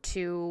want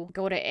to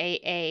go to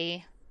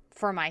AA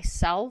for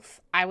myself,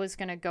 I was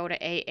going to go to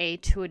AA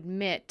to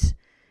admit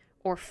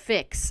or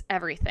fix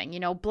everything,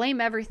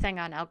 blame everything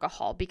on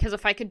alcohol. Because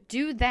if I could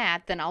do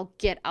that, then I'll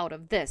get out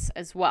of this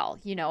as well.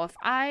 If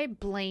I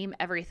blame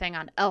everything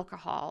on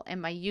alcohol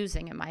and my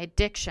using and my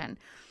addiction,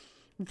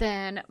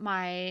 then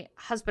my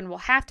husband will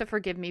have to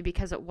forgive me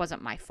because it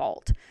wasn't my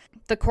fault.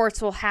 The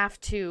courts will have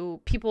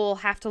to, people will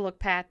have to look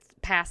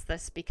past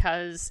this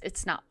because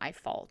it's not my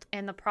fault.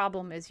 And the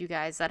problem is, you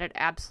guys, that it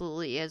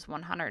absolutely is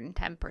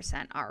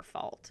 110% our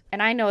fault.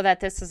 And I know that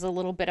this is a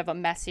little bit of a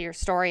messier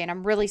story, and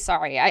I'm really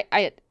sorry.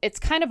 It's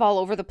kind of all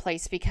over the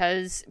place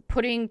because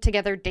putting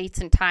together dates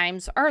and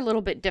times are a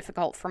little bit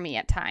difficult for me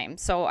at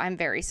times. So I'm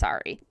very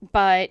sorry.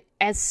 But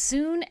as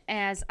soon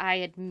as I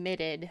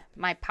admitted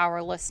my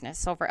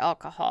powerlessness over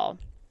alcohol,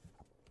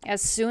 as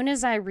soon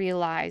as I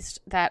realized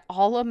that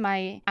all of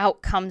my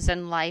outcomes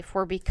in life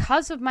were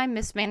because of my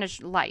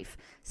mismanaged life,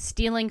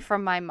 stealing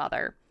from my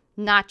mother,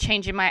 not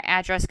changing my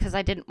address because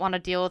I didn't want to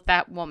deal with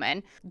that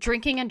woman,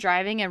 drinking and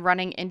driving and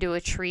running into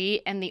a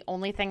tree, and the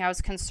only thing I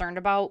was concerned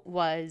about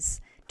was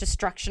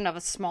destruction of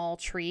a small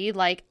tree.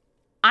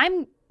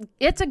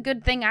 It's a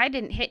good thing I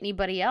didn't hit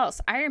anybody else.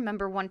 I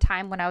remember one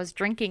time when I was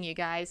drinking, you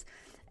guys,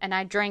 and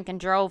I drank and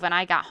drove, and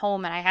I got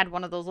home and I had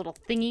one of those little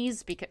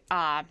thingies because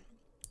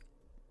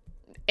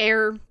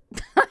air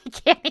I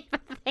can't even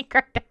think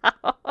right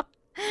now.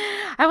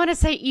 I want to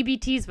say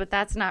EBTs, but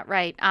that's not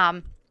right.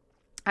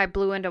 I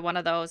blew into one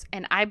of those,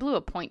 and I blew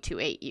a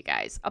 .28, you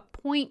guys. A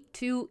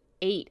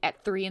 .28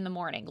 at 3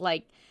 a.m.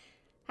 Like,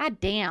 god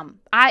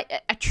damn.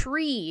 A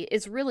tree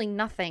is really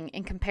nothing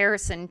in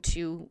comparison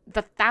to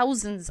the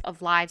thousands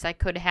of lives I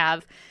could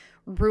have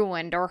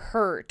ruined or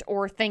hurt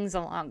or things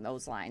along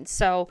those lines.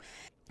 So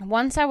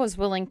once I was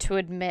willing to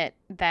admit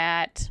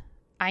that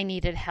I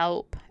needed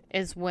help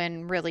is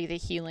when really the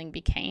healing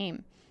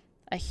became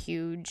a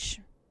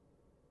huge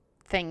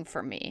thing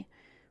for me.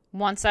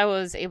 Once I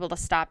was able to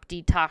stop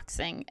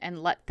detoxing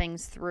and let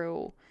things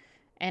through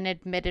and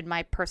admitted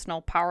my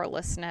personal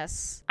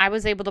powerlessness, I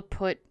was able to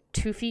put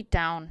 2 feet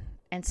down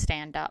and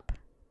stand up.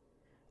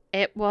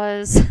 It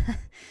was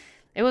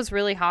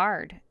really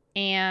hard.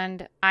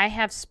 And I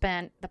have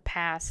spent the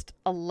past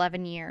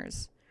 11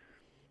 years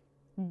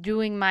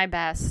doing my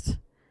best,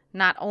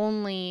 not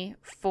only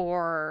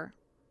for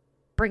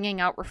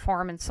bringing out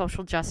reform and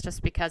social justice,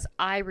 because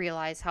I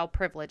realized how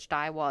privileged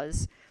I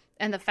was,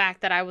 and the fact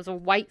that I was a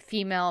white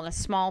female in a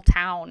small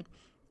town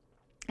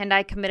and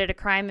I committed a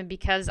crime, and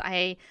because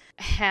I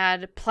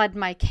had pled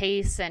my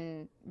case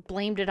and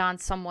blamed it on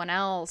someone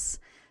else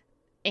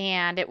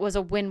and it was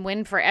a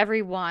win-win for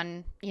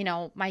everyone,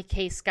 my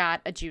case got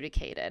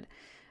adjudicated.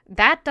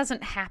 That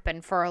doesn't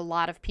happen for a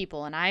lot of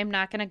people, and I'm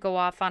not going to go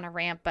off on a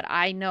rant, but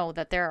I know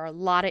that there are a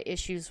lot of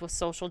issues with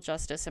social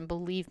justice, and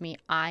believe me,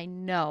 I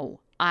know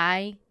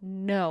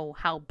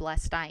how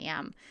blessed I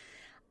am.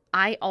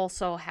 I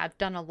also have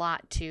done a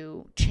lot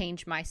to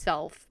change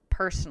myself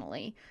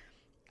personally.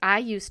 I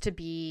used to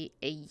be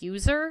a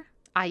user.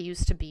 I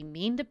used to be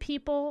mean to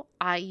people.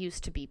 I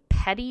used to be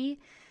petty.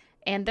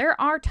 And there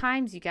are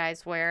times, you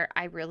guys, where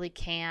I really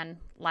can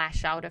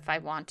lash out if I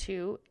want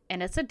to.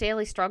 And it's a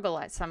daily struggle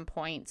at some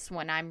points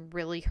when I'm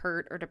really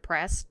hurt or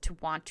depressed to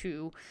want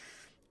to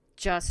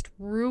just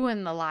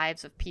ruin the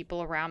lives of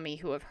people around me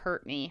who have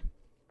hurt me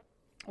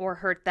or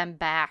hurt them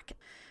back.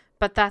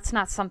 But that's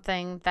not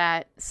something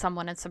that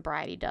someone in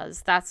sobriety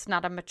does. That's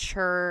not a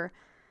mature,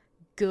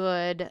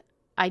 good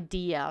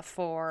idea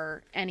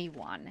for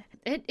anyone.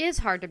 It is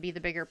hard to be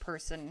the bigger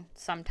person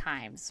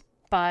sometimes.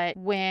 But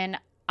when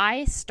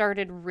I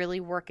started really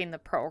working the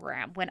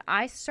program, when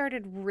I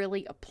started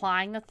really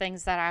applying the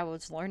things that I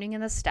was learning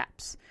in the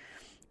steps,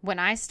 when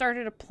I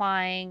started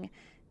applying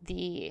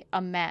the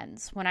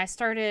amends, when I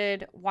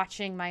started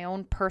watching my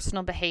own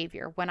personal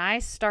behavior, when I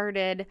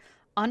started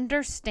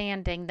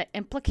understanding the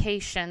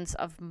implications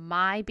of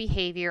my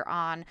behavior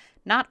on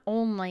not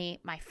only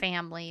my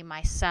family,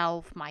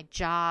 myself, my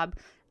job,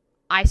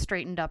 I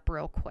straightened up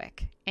real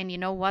quick. And you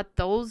know what?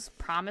 Those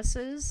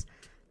promises,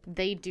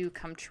 they do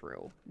come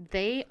true.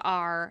 They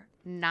are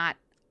not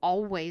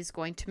always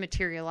going to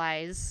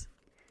materialize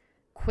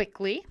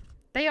quickly.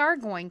 They are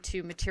going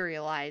to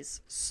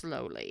materialize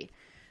slowly,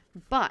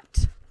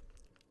 but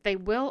they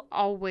will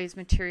always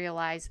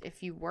materialize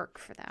if you work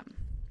for them.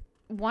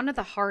 One of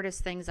the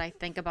hardest things I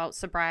think about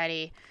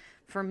sobriety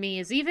for me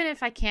is even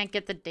if I can't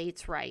get the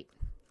dates right.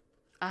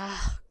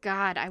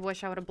 God, I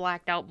wish I would have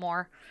blacked out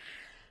more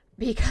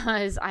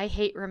because I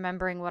hate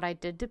remembering what I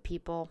did to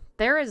people.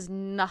 There is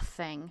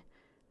nothing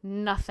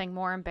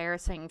more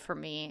embarrassing for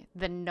me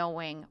than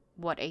knowing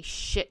what a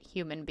shit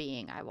human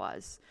being I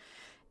was.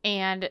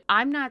 And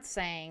I'm not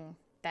saying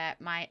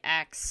that my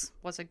ex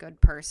was a good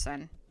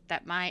person,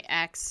 that my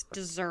ex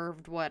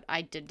deserved what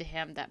I did to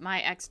him, that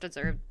my ex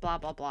deserved blah,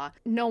 blah, blah.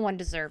 No one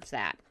deserves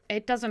that.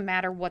 It doesn't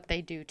matter what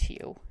they do to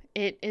you.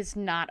 It is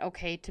not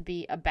okay to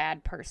be a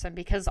bad person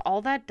because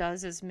all that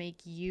does is make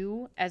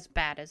you as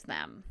bad as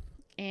them.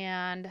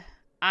 And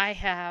I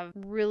have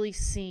really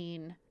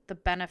seen the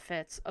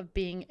benefits of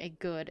being a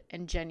good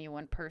and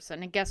genuine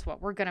person. And guess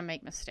what? We're going to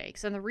make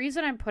mistakes. And the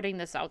reason I'm putting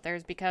this out there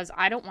is because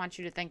I don't want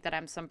you to think that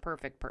I'm some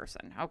perfect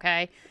person,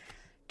 okay?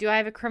 Do I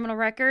have a criminal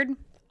record?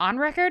 On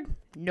record?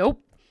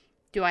 Nope.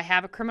 Do I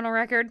have a criminal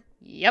record?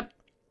 Yep.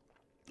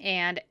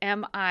 And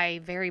am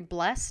I very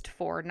blessed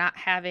for not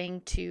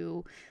having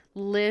to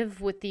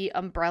live with the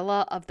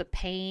umbrella of the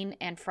pain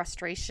and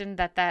frustration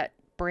that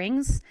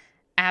brings?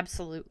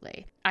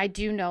 Absolutely. I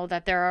do know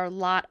that there are a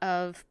lot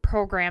of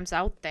programs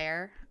out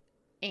there,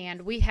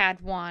 and we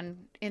had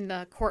one in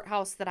the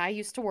courthouse that I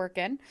used to work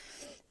in,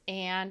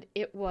 and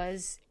it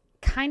was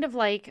kind of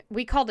like,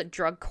 we called it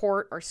drug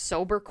court or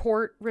sober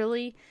court,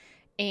 really.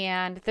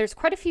 And there's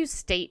quite a few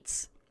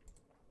states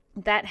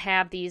that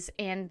have these,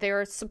 and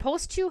they're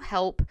supposed to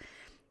help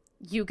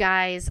you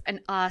guys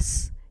and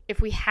us if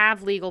we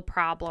have legal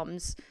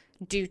problems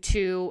due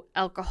to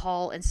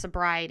alcohol and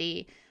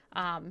sobriety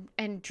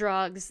and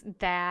drugs,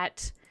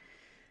 that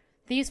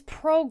these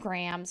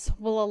programs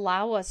will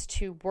allow us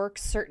to work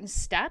certain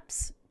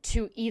steps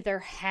to either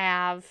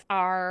have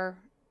our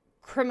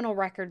criminal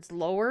records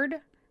lowered,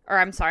 or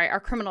our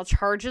criminal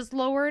charges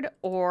lowered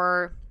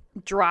or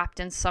dropped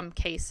in some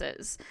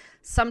cases.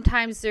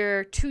 Sometimes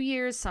they're 2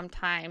 years,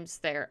 sometimes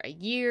they're a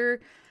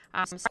year.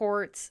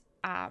 Courts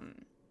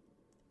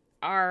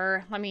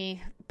are, let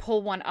me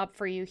pull one up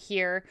for you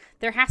here.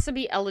 There has to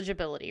be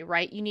eligibility,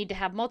 right? You need to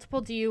have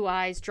multiple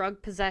DUIs,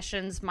 drug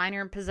possessions,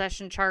 minor in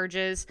possession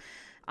charges.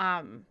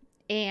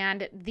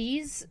 And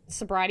these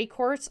sobriety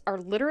courts are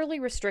literally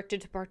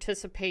restricted to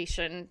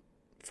participation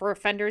for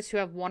offenders who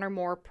have one or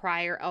more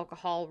prior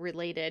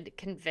alcohol-related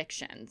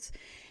convictions.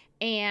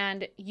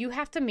 And you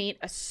have to meet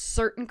a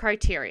certain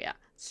criteria: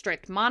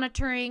 strict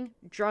monitoring,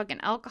 drug and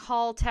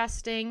alcohol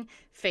testing,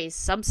 phase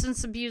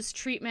substance abuse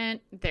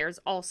treatment. There's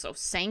also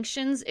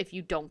sanctions if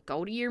you don't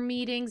go to your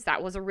meetings.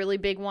 That was a really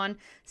big one.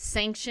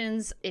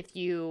 Sanctions if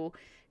you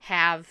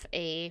have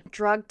a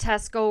drug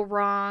test go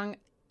wrong,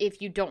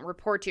 if you don't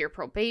report to your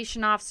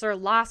probation officer,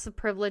 loss of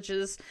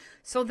privileges.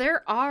 So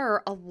there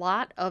are a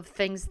lot of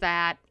things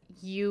that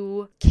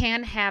you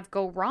can have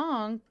go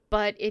wrong,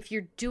 but if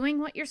you're doing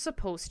what you're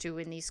supposed to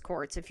in these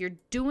courts, if you're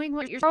doing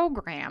what your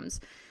programs,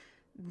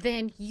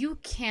 then you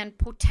can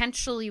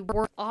potentially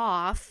work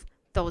off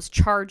those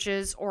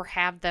charges or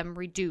have them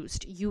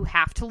reduced. You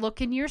have to look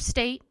in your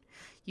state.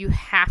 You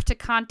have to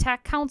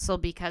contact counsel,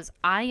 because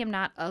I am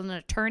not an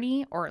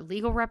attorney or a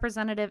legal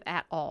representative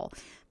at all.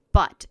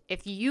 But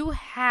if you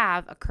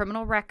have a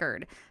criminal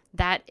record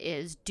that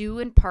is due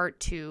in part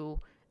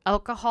to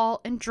alcohol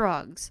and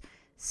drugs,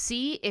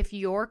 see if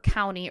your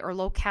county or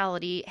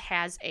locality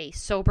has a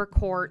sober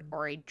court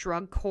or a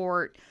drug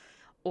court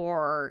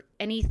or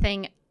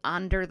anything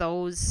under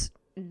those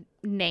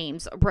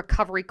names.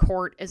 Recovery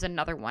court is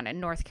another one in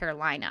North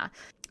Carolina.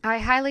 I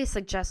highly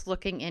suggest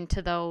looking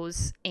into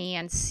those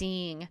and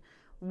seeing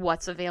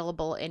what's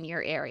available in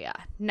your area.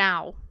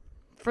 Now,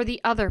 for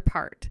the other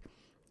part,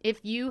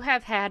 if you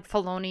have had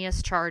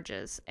felonious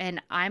charges,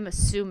 and I'm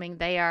assuming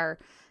they are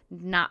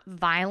not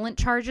violent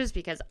charges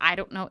because I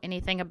don't know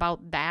anything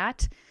about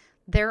that,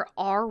 there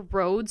are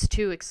roads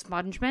to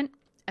expungement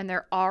and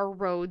there are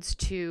roads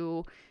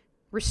to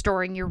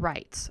restoring your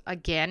rights.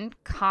 Again,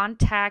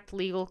 contact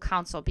legal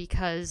counsel,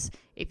 because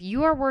if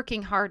you are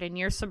working hard in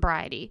your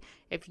sobriety,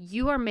 if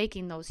you are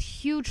making those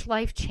huge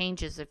life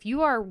changes, if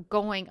you are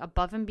going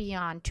above and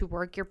beyond to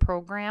work your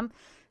program,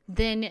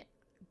 then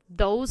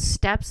those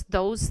steps,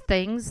 those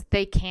things,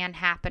 they can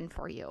happen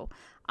for you.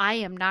 I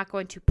am not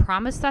going to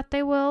promise that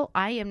they will.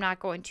 I am not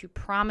going to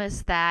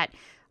promise that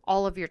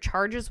all of your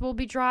charges will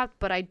be dropped,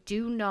 but I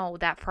do know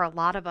that for a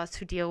lot of us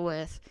who deal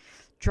with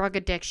drug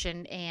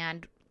addiction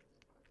and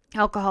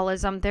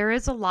alcoholism, there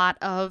is a lot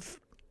of,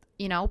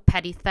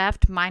 petty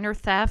theft, minor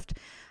theft.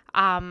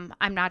 I'm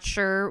not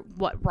sure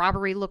what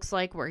robbery looks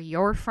like where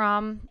you're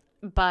from,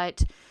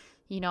 but,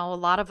 a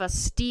lot of us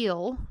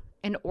steal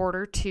in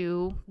order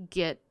to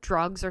get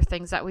drugs or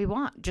things that we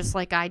want. Just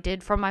like I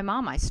did from my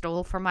mom. I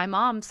stole from my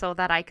mom so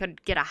that I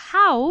could get a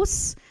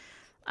house.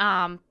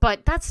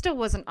 But that still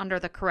wasn't under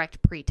the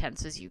correct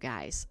pretenses, you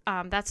guys.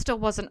 That still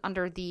wasn't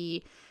under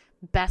the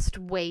best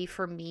way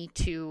for me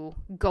to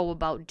go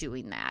about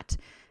doing that.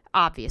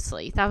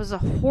 Obviously, that was a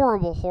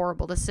horrible,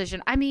 horrible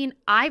decision. I mean,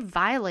 I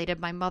violated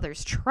my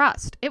mother's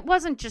trust. It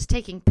wasn't just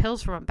taking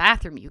pills from a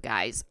bathroom, you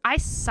guys. I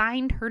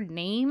signed her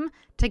name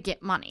to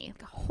get money.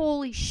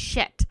 Holy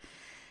shit.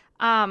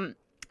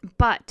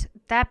 But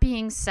that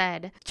being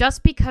said,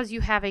 just because you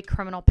have a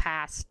criminal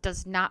past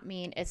does not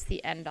mean it's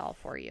the end all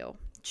for you.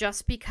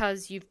 Just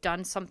because you've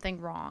done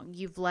something wrong,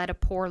 you've led a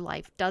poor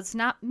life, does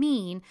not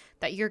mean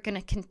that you're going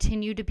to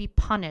continue to be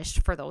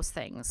punished for those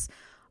things.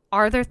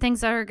 Are there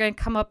things that are going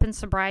to come up in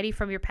sobriety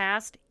from your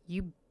past?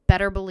 You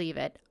better believe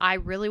it. I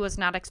really was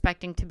not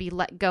expecting to be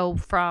let go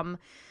from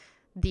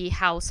the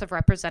House of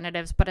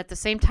Representatives, but at the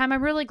same time,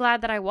 I'm really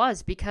glad that I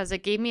was, because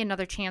it gave me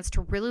another chance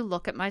to really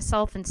look at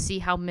myself and see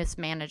how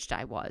mismanaged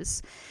I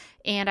was.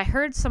 And I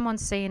heard someone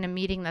say in a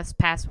meeting this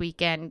past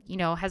weekend,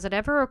 has it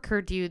ever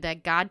occurred to you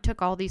that God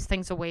took all these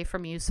things away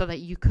from you so that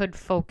you could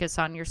focus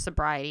on your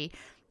sobriety?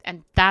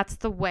 And that's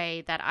the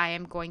way that I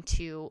am going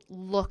to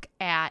look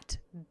at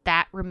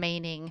that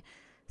remaining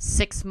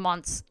 6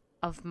 months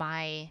of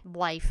my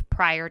life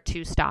prior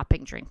to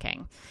stopping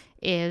drinking.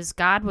 Is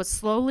God was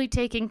slowly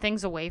taking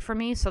things away from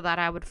me so that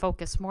I would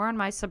focus more on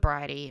my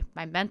sobriety,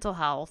 my mental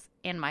health,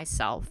 and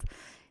myself.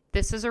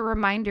 This is a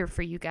reminder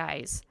for you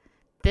guys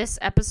this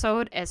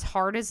episode, as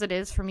hard as it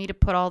is for me to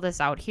put all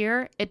this out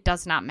here, it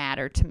does not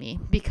matter to me,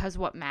 because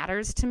what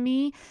matters to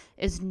me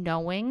is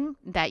knowing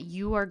that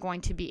you are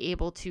going to be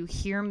able to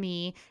hear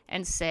me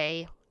and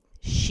say,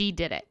 she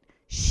did it.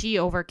 She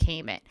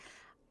overcame it.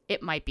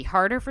 It might be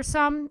harder for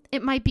some.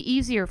 It might be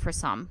easier for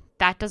some.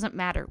 That doesn't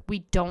matter. We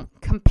don't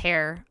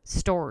compare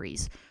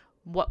stories.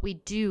 What we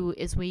do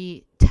is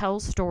we tell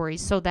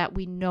stories so that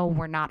we know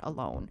we're not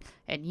alone,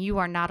 and you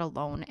are not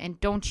alone. And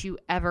don't you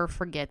ever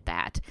forget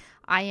that.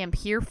 I am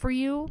here for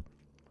you.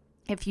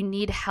 If you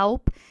need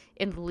help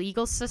in the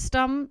legal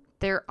system,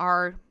 there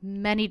are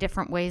many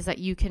different ways that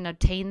you can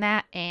obtain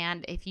that.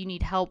 And if you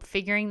need help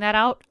figuring that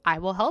out, I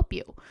will help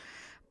you.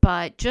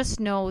 But just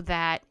know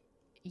that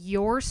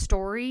your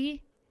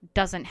story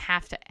doesn't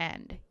have to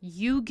end.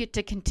 You get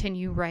to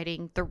continue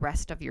writing the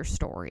rest of your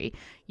story.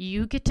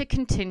 You get to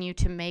continue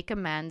to make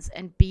amends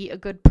and be a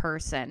good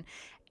person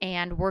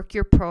and work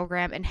your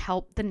program and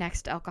help the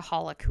next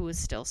alcoholic who is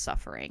still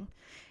suffering.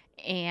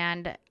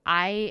 And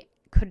I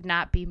could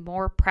not be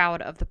more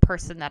proud of the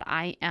person that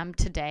I am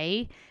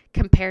today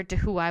compared to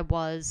who I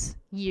was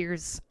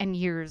years and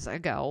years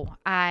ago.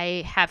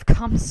 I have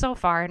come so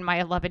far in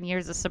my 11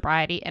 years of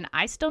sobriety, and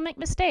I still make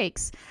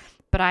mistakes,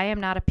 but I am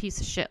not a piece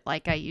of shit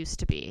like I used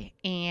to be.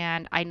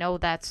 And I know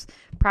that's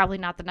probably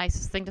not the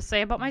nicest thing to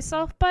say about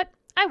myself, but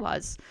I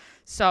was.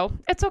 So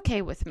it's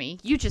okay with me.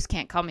 You just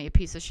can't call me a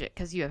piece of shit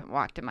because you haven't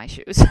walked in my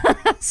shoes.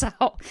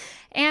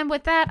 And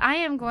with that, I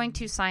am going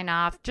to sign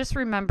off. Just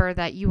remember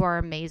that you are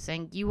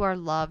amazing, you are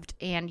loved,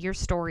 and your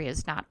story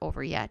is not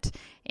over yet.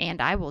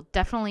 And I will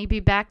definitely be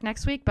back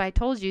next week. But I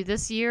told you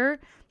this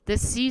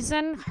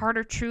season,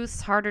 harder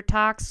truths, harder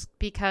talks,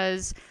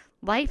 because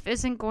life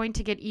isn't going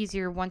to get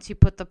easier once you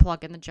put the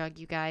plug in the jug,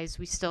 you guys.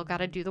 We still got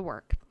to do the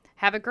work.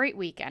 Have a great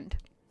weekend.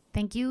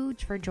 Thank you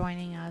for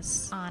joining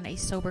us on a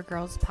Sober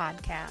Girls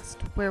podcast,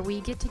 where we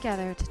get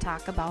together to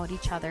talk about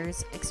each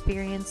other's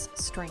experience,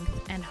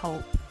 strength, and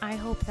hope. I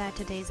hope that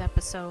today's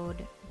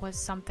episode was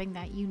something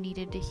that you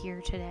needed to hear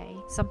today,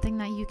 something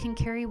that you can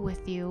carry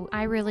with you.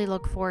 I really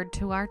look forward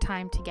to our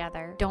time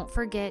together. Don't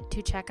forget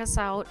to check us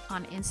out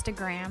on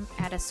Instagram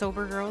at A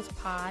Sober Girls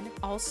Pod.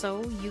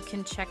 Also, you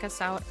can check us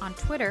out on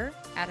Twitter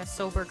at A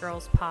Sober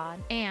Girls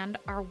Pod, and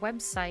our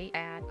website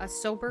at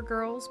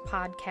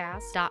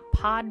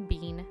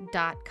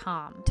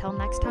asobergirlspodcast.podbean.com. Till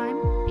next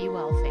time, be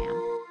well,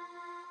 fam.